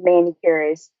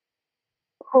manicurists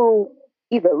who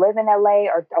either live in LA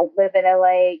or don't live in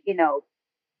LA.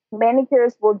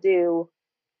 Manicurists will do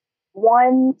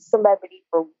one celebrity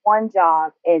for one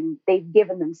job and they've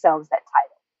given themselves that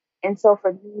title. And so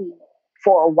for me,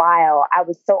 for a while, I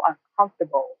was so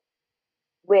uncomfortable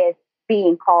with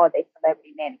being called a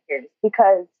celebrity manicurist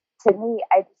because to me,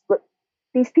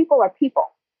 these people are people.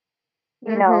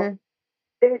 They're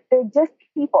just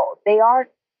people. They aren't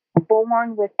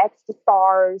born with extra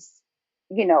stars,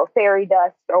 fairy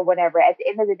dust or whatever. At the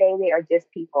end of the day, they are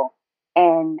just people.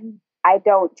 And I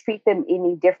don't treat them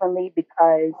any differently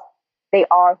because they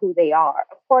are who they are.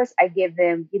 Of course, I give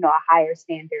them, a higher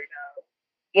standard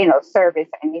of, service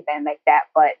or anything like that.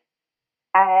 But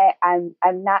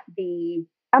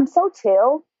I'm so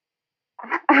chill.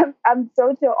 I'm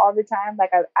so chill all the time.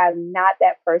 Like I'm not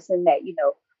that person that,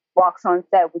 walks on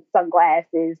set with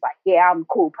sunglasses. Like, yeah, I'm a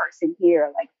cool person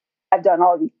here. Like I've done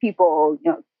all these people,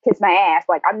 kiss my ass.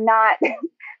 Like I'm not,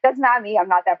 that's not me. I'm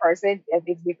not that person. It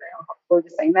makes me very uncomfortable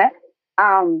just saying that.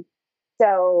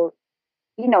 So,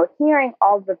 hearing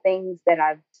all the things that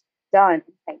I've done,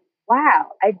 like,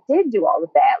 wow, I did do all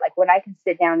of that. Like when I can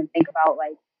sit down and think about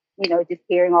like, just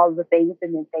hearing all of the things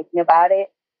and then thinking about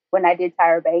it. When I did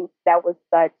Tyra Banks, that was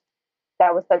such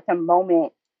a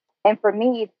moment. And for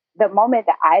me, the moment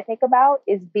that I think about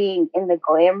is being in the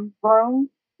glam room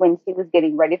when she was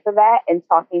getting ready for that and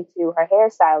talking to her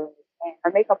hairstylist and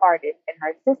her makeup artist and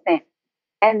her assistant.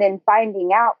 And then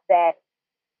finding out that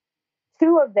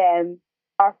two of them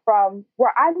are from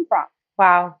where I'm from.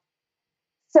 Wow.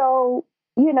 So,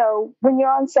 when you're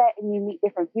on set and you meet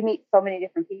so many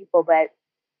different people, but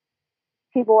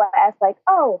people will ask like,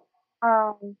 oh,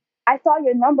 I saw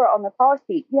your number on the call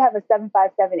sheet. You have a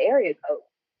 757 area code.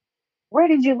 Where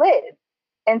did you live?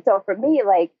 And so for me,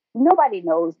 like, nobody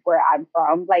knows where I'm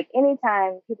from. Like,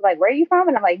 anytime people are like, where are you from?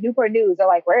 And I'm like, Newport News. They're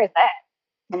like, where is that?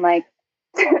 I'm like,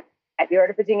 have you heard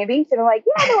of Virginia Beach? And I'm like,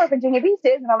 yeah, I know where Virginia Beach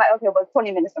is. And I'm like, okay, well, it's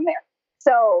 20 minutes from there.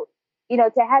 So,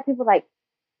 to have people like,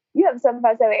 you have a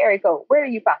 757 area code. Where are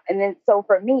you from? And then, so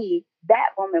for me, that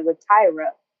moment with Tyra,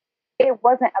 it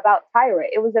wasn't about Tyra.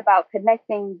 It was about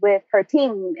connecting with her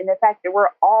team and the fact that we're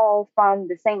all from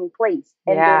the same place.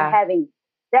 And then having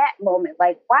that moment,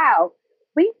 like, wow,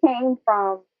 we came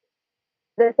from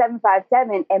the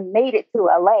 757 and made it to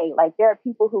LA. Like, there are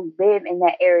people who live in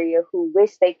that area who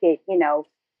wish they could,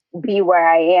 be where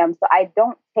I am. So I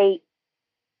don't take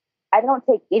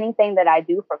anything that I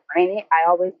do for granted. I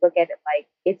always look at it like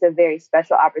it's a very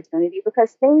special opportunity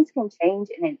because things can change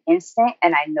in an instant.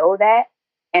 And I know that.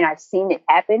 And I've seen it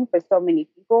happen for so many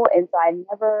people. And so I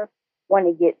never want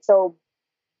to get so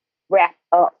wrapped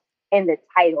up in the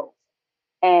titles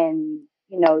and,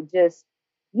 just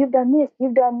you've done this,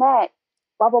 you've done that,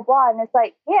 blah, blah, blah. And it's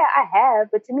like, yeah, I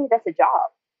have. But to me, that's a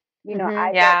job.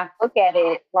 I don't look at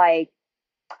it like,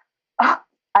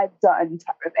 I've done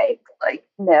Tyra Banks. Like,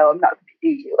 no, I'm not going to do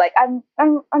you. Like, I'm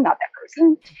not that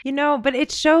person. But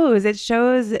it shows. It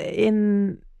shows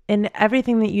in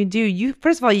everything that you do. You,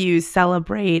 first of all, you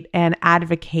celebrate and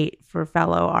advocate for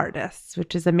fellow artists,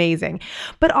 which is amazing.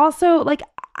 But also, like,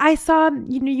 I saw,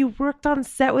 you worked on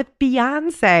set with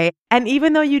Beyonce. And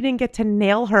even though you didn't get to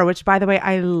nail her, which, by the way,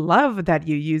 I love that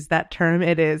you use that term.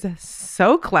 It is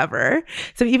so clever.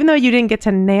 So even though you didn't get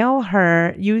to nail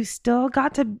her, you still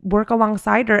got to work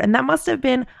alongside her. And that must have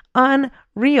been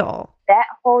unreal. That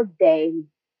whole day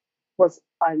was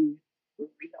unreal.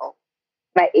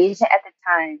 My agent at the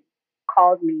time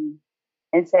called me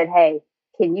and said, hey,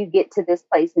 can you get to this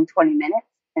place in 20 minutes?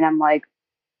 And I'm like,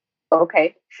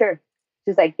 okay, sure.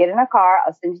 She's like, get in a car.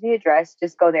 I'll send you the address.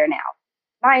 Just go there now.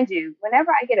 Mind you, whenever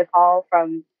I get a call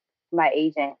from my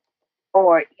agent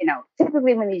or,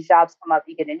 typically when these jobs come up,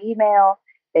 you get an email.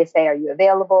 They say, are you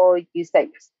available? You say,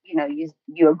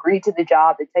 you agree to the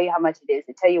job. They tell you how much it is.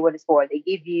 They tell you what it's for. They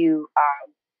give you,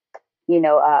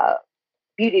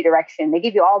 beauty direction. They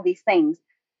give you all these things.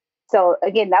 So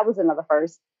again, that was another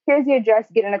first. Here's the address,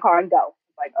 get in a car and go.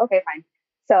 Like, okay, fine.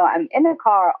 So I'm in the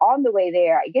car on the way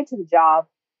there. I get to the job.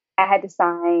 I had to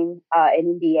sign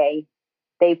an NDA.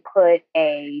 They put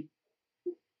a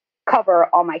cover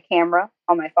on my camera,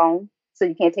 on my phone, so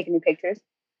you can't take any pictures.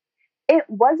 It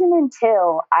wasn't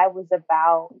until I was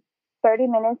about 30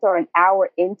 minutes or an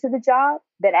hour into the job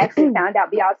that I actually found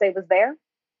out Beyonce was there.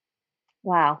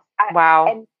 Wow.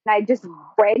 And I just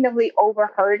randomly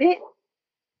overheard it.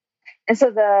 And so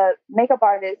the makeup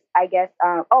artist, I guess,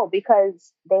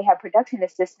 because they have production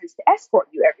assistants to escort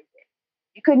you everywhere.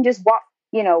 You couldn't just walk,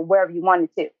 wherever you wanted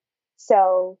to.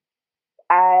 So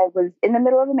I was in the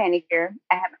middle of a manicure.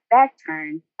 I had my back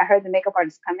turned. I heard the makeup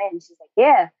artist come in. And she's like,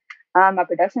 yeah, my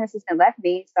production assistant left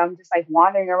me. So I'm just like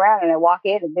wandering around and I walk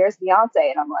in and there's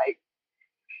Beyonce. And I'm like,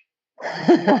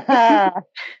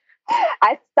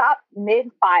 I stopped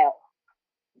mid-file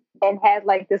and had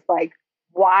like this like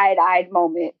wide-eyed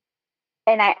moment.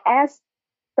 And I asked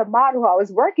the model I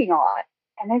was working on,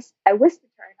 and I whispered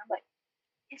to her, and I'm like,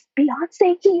 is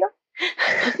Beyonce here?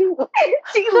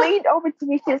 She leaned over to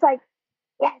me. She was like,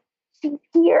 yes, she's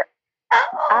here.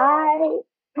 I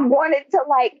wanted to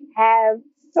like have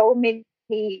so many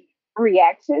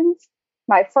reactions.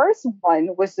 My first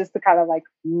one was just to kind of like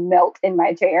melt in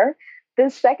my chair. The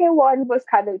second one was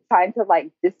kind of trying to like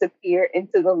disappear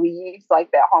into the leaves,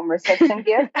 like that Homer Simpson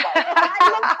gift. Like,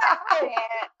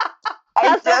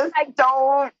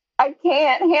 I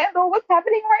can't handle what's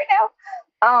happening right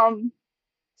now.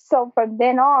 So from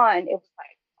then on, it was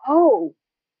like, oh,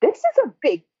 this is a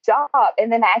big job.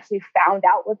 And then I actually found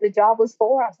out what the job was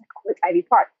for. I was like, oh, it's Ivy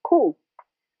Park. Cool.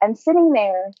 I'm sitting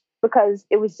there because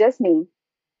it was just me.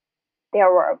 There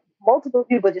were multiple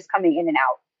people just coming in and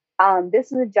out.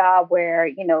 This is a job where,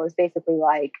 it's basically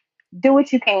like, do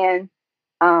what you can.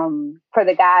 For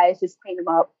the guys, just clean them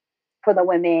up. For the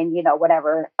women,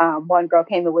 whatever. One girl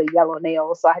came in with yellow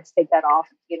nails, so I had to take that off,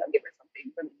 give her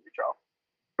something for the neutral.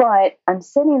 But I'm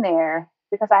sitting there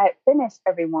because I had finished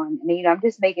everyone. And, I'm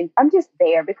just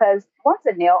there because once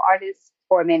a nail artist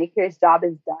or a manicurist job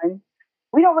is done,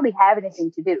 we don't really have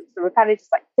anything to do. So we're kind of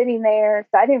just like sitting there.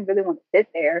 So I didn't really want to sit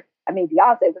there. I mean,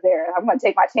 Beyonce was there. I'm going to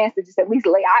take my chance to just at least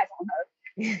lay eyes on her.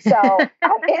 So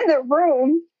I'm in the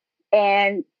room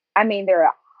and I mean,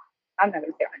 I'm not going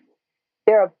to say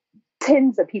there are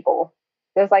tens of people.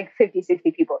 There's like 50,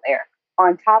 60 people there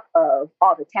on top of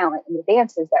all the talent and the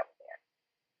dancers that were there.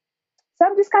 So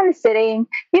I'm just kind of sitting,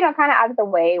 kind of out of the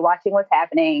way, watching what's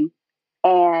happening.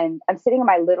 And I'm sitting in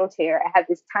my little chair. I have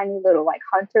this tiny little like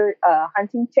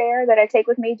hunting chair that I take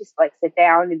with me, just like sit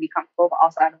down and be comfortable, but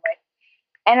also out of the way.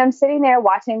 And I'm sitting there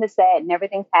watching the set and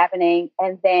everything's happening.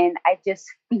 And then I just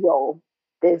feel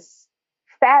this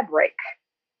fabric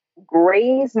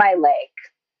graze my leg.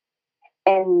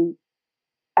 And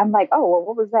I'm like, oh, well,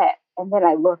 what was that? And then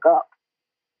I look up,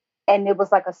 and it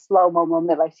was like a slow-mo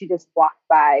moment. Like she just walked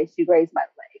by, she raised my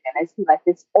leg, and I see like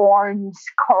this orange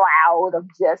cloud of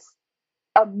just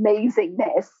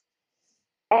amazingness.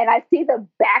 And I see the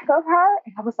back of her,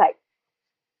 and I was like,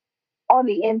 on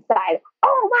the inside,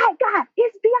 oh my God,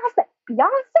 it's Beyonce.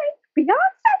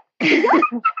 And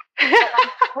I'm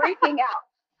freaking out.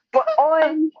 But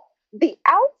on the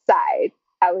outside,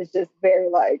 I was just very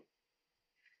like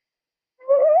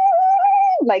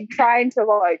trying to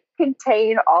like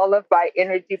contain all of my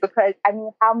energy, because I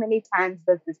mean, how many times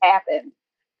does this happen?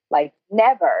 Like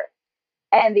never.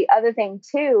 And the other thing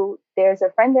too, there's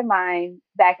a friend of mine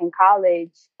back in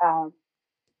college.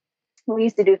 We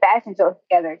used to do fashion shows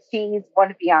together. She's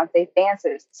one of Beyonce's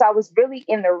dancers. So I was really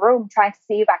in the room trying to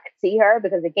see if I could see her,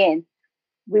 because again,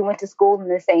 we went to school in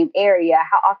the same area.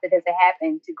 How often does it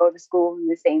happen to go to school in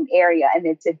the same area and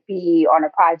then to be on a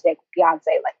project with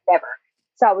Beyonce? Like never.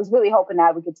 So I was really hoping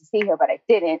I would get to see her, but I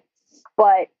didn't.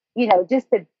 But, you know, just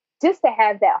to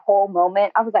have that whole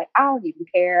moment, I was like, I don't even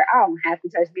care. I don't have to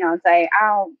touch Beyonce. I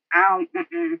don't,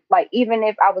 like, even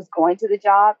if I was going to the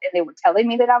job and they were telling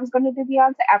me that I was going to do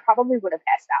Beyonce, I probably would have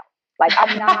passed out. Like,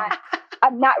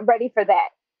 I'm not ready for that.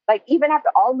 Like, even after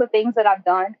all the things that I've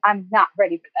done, I'm not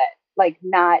ready for that. Like,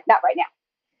 not right now.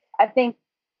 I think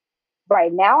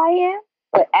right now I am,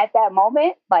 but at that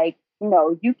moment, like,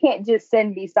 no, you can't just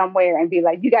send me somewhere and be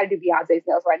like, you got to do Beyonce's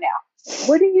nails right now.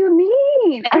 What do you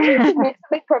mean? I need to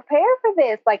mentally prepare for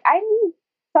this. Like, I need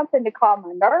something to calm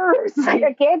my nerves. Like,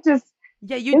 I can't just.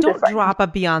 Yeah, you don't drop a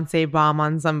Beyonce bomb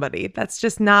on somebody. That's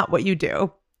just not what you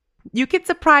do. You could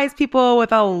surprise people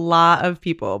with a lot of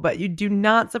people, but you do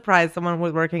not surprise someone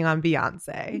with working on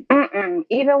Beyonce.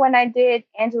 Even when I did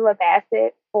Angela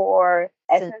Bassett for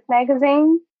Essence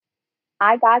magazine,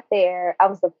 I got there. I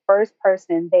was the first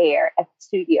person there at the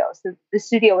studio. So the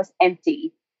studio was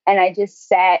empty. And I just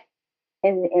sat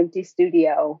in the empty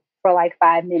studio for like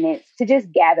 5 minutes to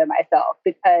just gather myself,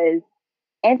 because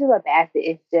Angela Bassett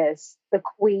is just the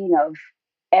queen of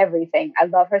everything. I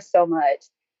love her so much.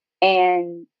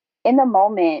 And in the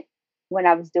moment when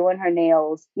I was doing her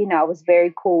nails, you know, I was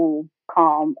very cool,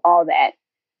 calm, all that.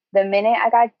 The minute I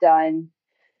got done,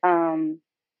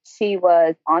 she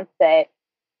was on set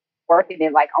working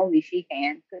it like only she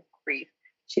can. Good grief.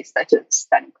 She's such a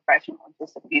stunning professional,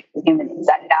 just a beautiful human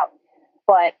inside and out.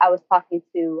 But I was talking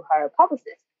to her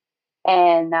publicist,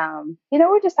 and, you know,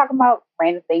 we're just talking about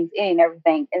random things and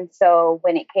everything. And so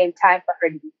when it came time for her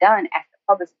to be done, asked the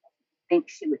publicist, I think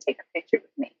she would take a picture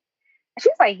with me. And she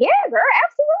was like, yeah, girl,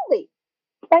 absolutely.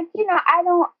 Like, you know, I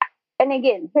don't, and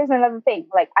again, here's another thing.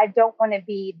 Like, I don't want to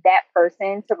be that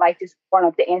person to like just run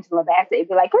up to Angela Bassett and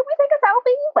be like, can we take a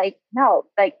selfie? Like, no,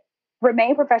 like,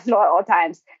 remain professional at all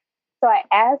times. So I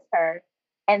asked her,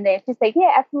 and then she's like,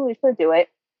 yeah, absolutely, she'll do it.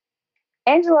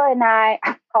 Angela and I'm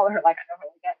calling her like I know her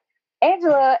like that.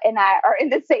 Angela and I are in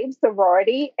the same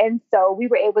sorority. And so we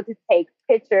were able to take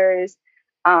pictures,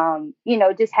 you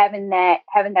know, just having that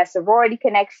sorority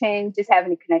connection, just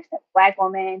having a connection with Black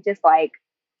woman, just like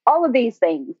all of these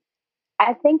things.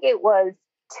 I think it was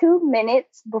 2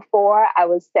 minutes before I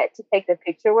was set to take the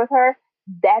picture with her.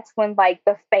 That's when like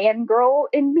the fangirl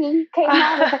in me came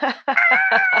out.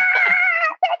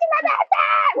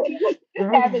 Like,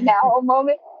 having that whole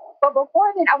moment. But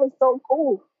before then, I was so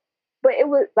cool. But it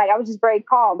was like I was just very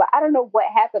calm. But I don't know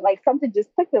what happened. Like something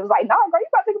just clicked. It was like, no, girl, you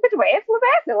about to take a picture with Angela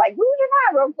Bassett. Like, lose your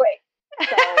mind real quick.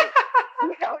 So,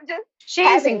 you know, just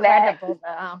she's incredible,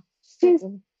 though. She's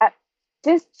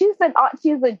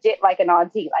legit like an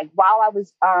auntie. Like while I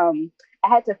was I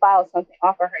had to file something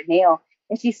off of her nail,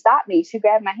 and she stopped me. She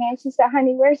grabbed my hand. She said,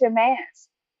 "Honey, where's your mask?"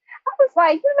 I was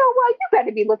like, you know what? You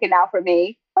better be looking out for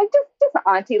me. Like just an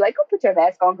auntie. Like, go put your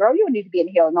mask on, girl. You don't need to be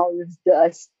inhaling all this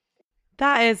dust.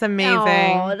 That is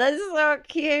amazing. Oh, that's so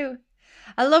cute.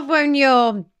 I love when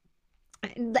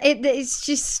it's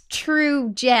just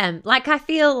true gem. Like I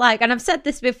feel like, and I've said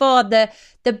this before, the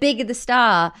bigger the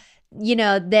star, you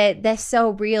know, they're so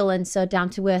real and so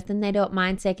down to earth, and they don't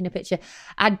mind taking a picture.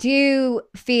 I do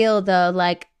feel though,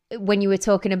 like when you were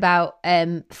talking about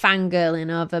fangirling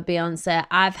over Beyonce,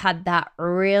 I've had that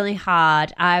really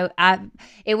hard.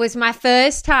 It was my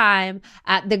first time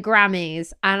at the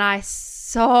Grammys, and I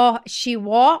saw she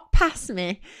walked past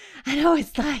me, and I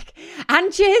was like,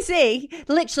 and Jay-Z,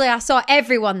 literally I saw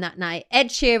everyone that night, Ed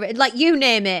Sheeran, like you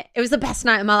name it. It was the best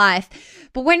night of my life.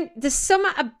 But when there's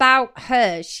something about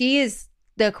her, she is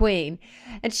the queen,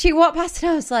 and she walked past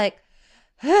and I was like,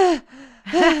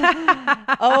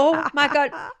 Oh my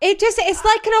God. It's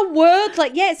like an unworldly,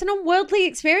 it's an unworldly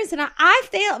experience. And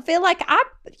I feel like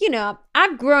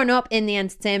I've grown up in the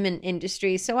entertainment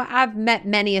industry. So I've met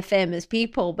many a famous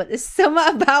people, but there's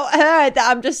something about her that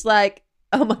I'm just like,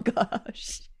 oh my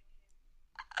gosh.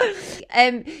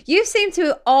 You seem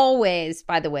to always,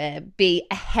 by the way, be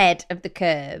ahead of the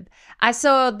curve. I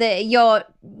saw that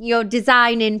your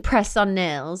designing press-on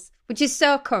nails, which is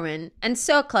so current and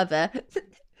so clever.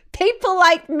 People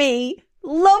like me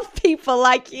love people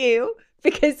like you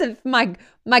because of my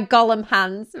Gollum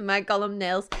hands and my Gollum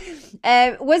nails.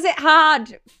 Was it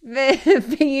hard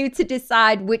for you to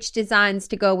decide which designs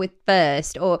to go with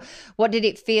first, or what did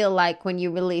it feel like when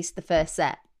you released the first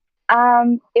set?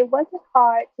 It wasn't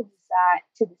hard to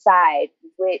decide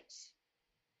which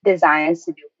designs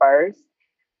to do first.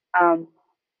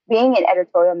 Being an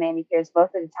editorial manicurist,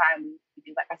 most of the time we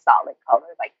do like a solid color.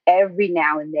 Like every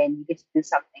now and then you get to do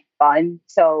something fun.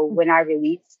 So when I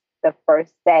released the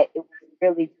first set, it was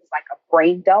really just like a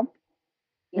brain dump.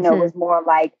 It was more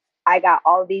like I got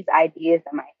all these ideas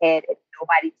in my head and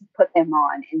nobody to put them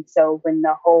on. And so when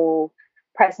the whole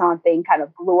press-on thing kind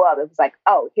of blew up, it was like,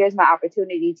 oh, here's my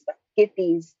opportunity to get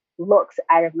these looks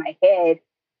out of my head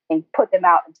and put them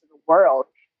out into the world.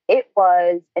 It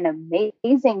was an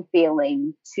amazing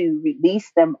feeling to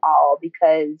release them all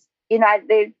because,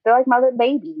 they're like my little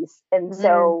babies. And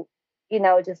so,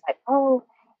 just like, oh,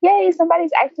 yay,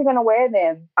 somebody's actually going to wear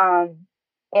them.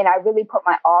 And I really put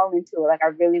my all into it. Like I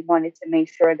really wanted to make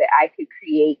sure that I could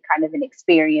create kind of an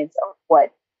experience of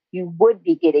what you would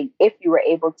be getting if you were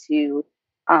able to,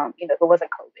 if it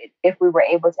wasn't COVID, if we were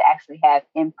able to actually have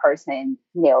in-person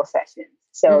nail sessions.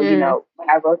 So, when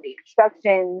I wrote the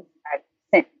instructions, I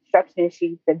sent instruction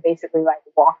sheets and basically like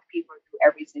walked people through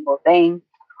every single thing,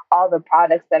 all the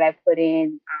products that I put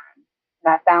in. And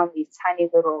I found these tiny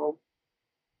little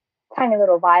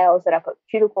vials that I put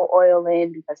cuticle oil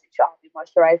in because it should all be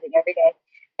moisturizing every day.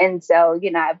 And so,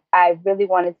 I really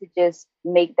wanted to just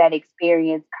make that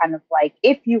experience kind of like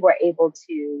if we were able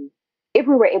to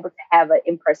have an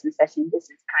in-person session, this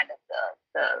is kind of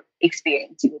the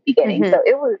experience you would be getting. So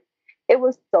it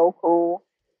was so cool.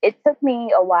 It took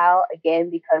me a while again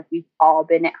because we've all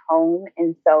been at home,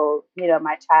 and so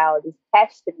my child is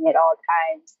attached to me at all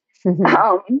times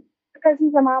because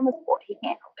he's a mama's boy. He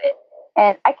can't help it,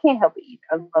 and I can't help it either.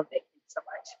 I love it so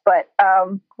much, but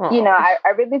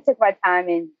I really took my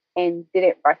time and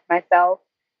didn't rush myself,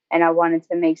 and I wanted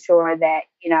to make sure that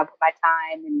I put my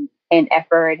time and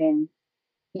effort and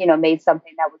made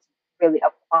something that was really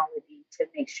of quality to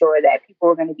make sure that people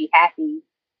were going to be happy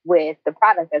with the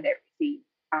product that they received.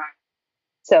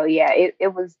 So yeah,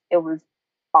 it was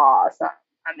awesome.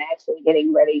 I'm actually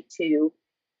getting ready to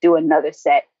do another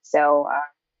set. So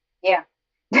yeah.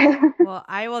 Well,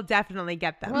 I will definitely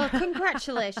get them. Well,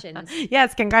 congratulations.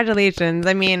 Yes, congratulations.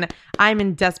 I mean, I'm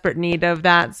in desperate need of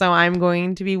that, so I'm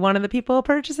going to be one of the people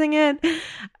purchasing it.